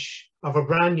launch of a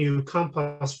brand new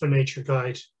Compost for Nature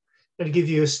guide and to give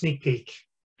you a sneak peek.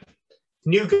 The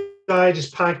new guide is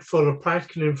packed full of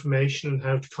practical information on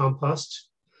how to compost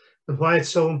and why it's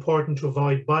so important to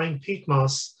avoid buying peat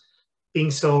moss being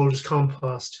sold as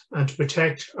compost and to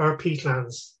protect our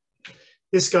peatlands.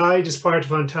 This guide is part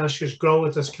of Antashka's Grow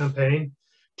With Us campaign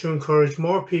to encourage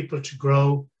more people to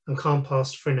grow and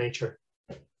compost for nature.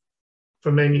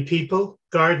 For many people,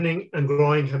 gardening and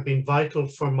growing have been vital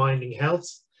for minding health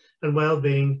and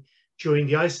well-being during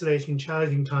the isolating,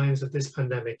 challenging times of this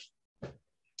pandemic.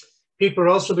 People are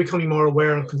also becoming more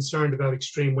aware and concerned about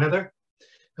extreme weather,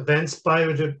 events,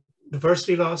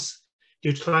 biodiversity loss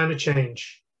due to climate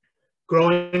change.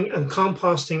 Growing and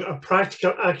composting are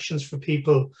practical actions for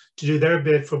people to do their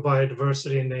bit for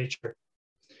biodiversity and nature.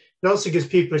 It also gives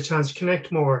people a chance to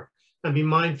connect more and be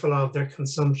mindful of their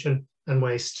consumption and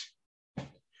waste.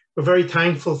 We're very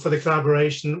thankful for the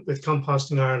collaboration with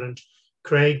Composting Ireland,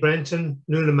 Craig Benton,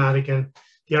 Nuala Madigan,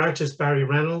 the artist Barry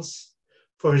Reynolds,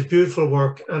 for his beautiful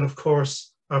work, and of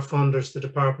course, our funders, the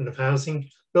Department of Housing,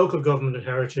 Local Government and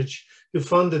Heritage, who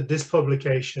funded this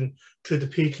publication through the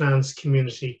Peatlands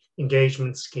Community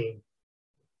Engagement Scheme.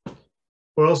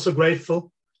 We're also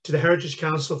grateful to the Heritage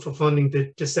Council for funding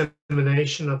the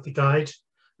dissemination of the guide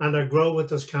and our Grow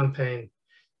With Us campaign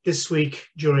this week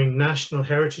during National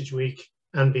Heritage Week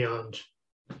and beyond.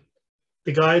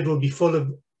 The guide will be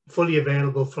fully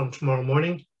available from tomorrow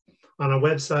morning on our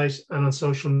website and on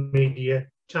social media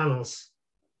channels.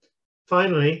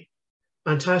 Finally,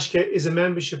 Antashka is a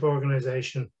membership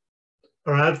organisation.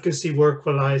 Our advocacy work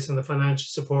relies on the financial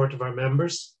support of our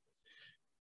members.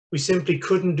 We simply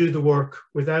couldn't do the work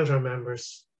without our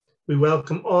members. We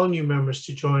welcome all new members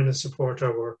to join and support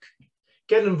our work.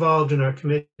 Get involved in our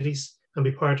committees and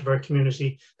be part of our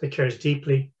community that cares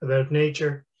deeply about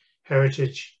nature,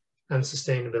 heritage, and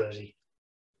sustainability.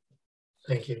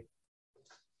 Thank you.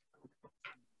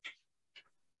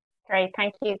 Great,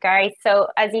 thank you, Gary. So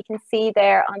as you can see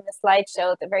there on the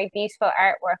slideshow, the very beautiful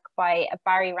artwork by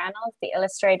Barry Reynolds, the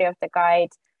illustrator of the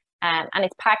guide, and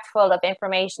it's packed full of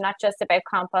information, not just about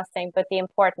composting, but the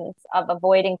importance of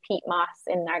avoiding peat moss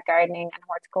in our gardening and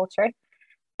horticulture.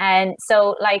 And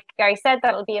so, like Gary said,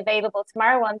 that will be available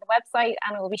tomorrow on the website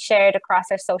and it will be shared across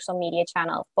our social media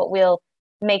channels. But we'll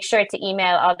make sure to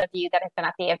email all of you that have been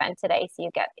at the event today so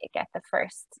you get the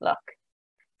first look.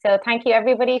 So thank you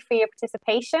everybody for your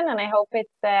participation, and I hope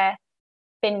it's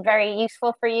been very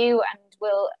useful for you and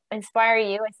will inspire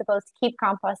you, I suppose, to keep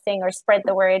composting or spread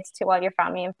the word to all your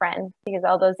family and friends, because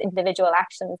all those individual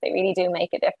actions, they really do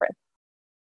make a difference.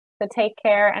 So take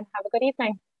care and have a good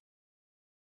evening.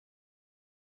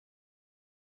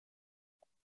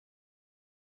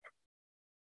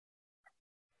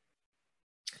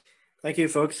 Thank you,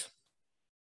 folks.